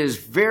fact that it is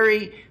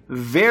very,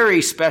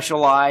 very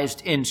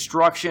specialized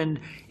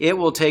instruction. It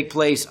will take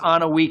place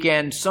on a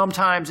weekend.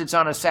 Sometimes it's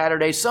on a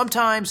Saturday.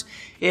 Sometimes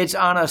it's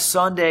on a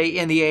Sunday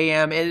in the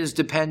AM. It is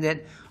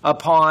dependent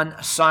upon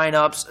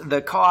signups.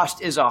 The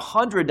cost is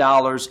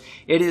 $100.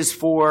 It is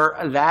for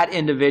that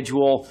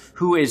individual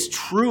who is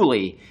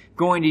truly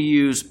going to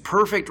use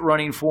perfect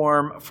running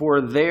form for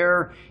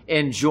their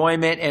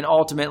enjoyment and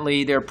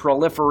ultimately their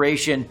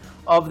proliferation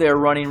of their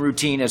running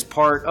routine as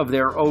part of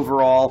their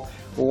overall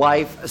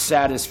life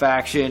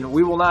satisfaction.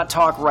 We will not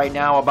talk right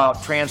now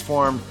about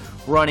transformed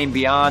running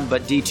beyond,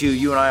 but D2,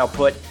 you and I will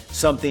put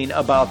something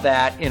about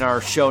that in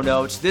our show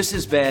notes. This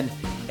has been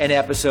an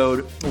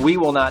episode we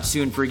will not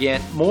soon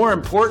forget. More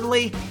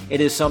importantly,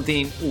 it is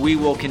something we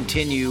will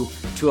continue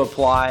to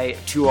apply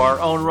to our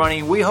own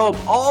running. We hope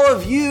all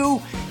of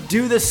you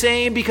do the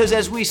same, because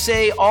as we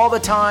say all the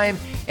time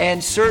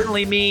and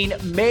certainly mean,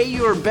 may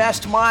your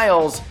best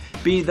miles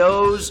be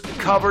those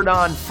covered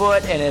on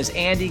foot. And as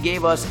Andy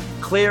gave us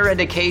clear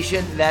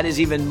indication, that is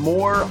even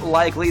more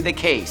likely the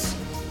case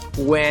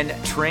when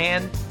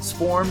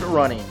transformed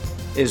running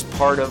is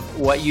part of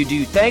what you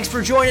do. Thanks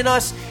for joining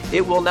us.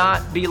 It will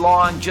not be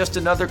long, just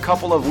another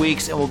couple of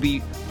weeks, and we'll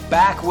be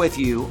back with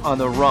you on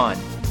the RUN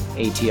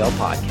ATL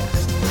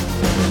podcast.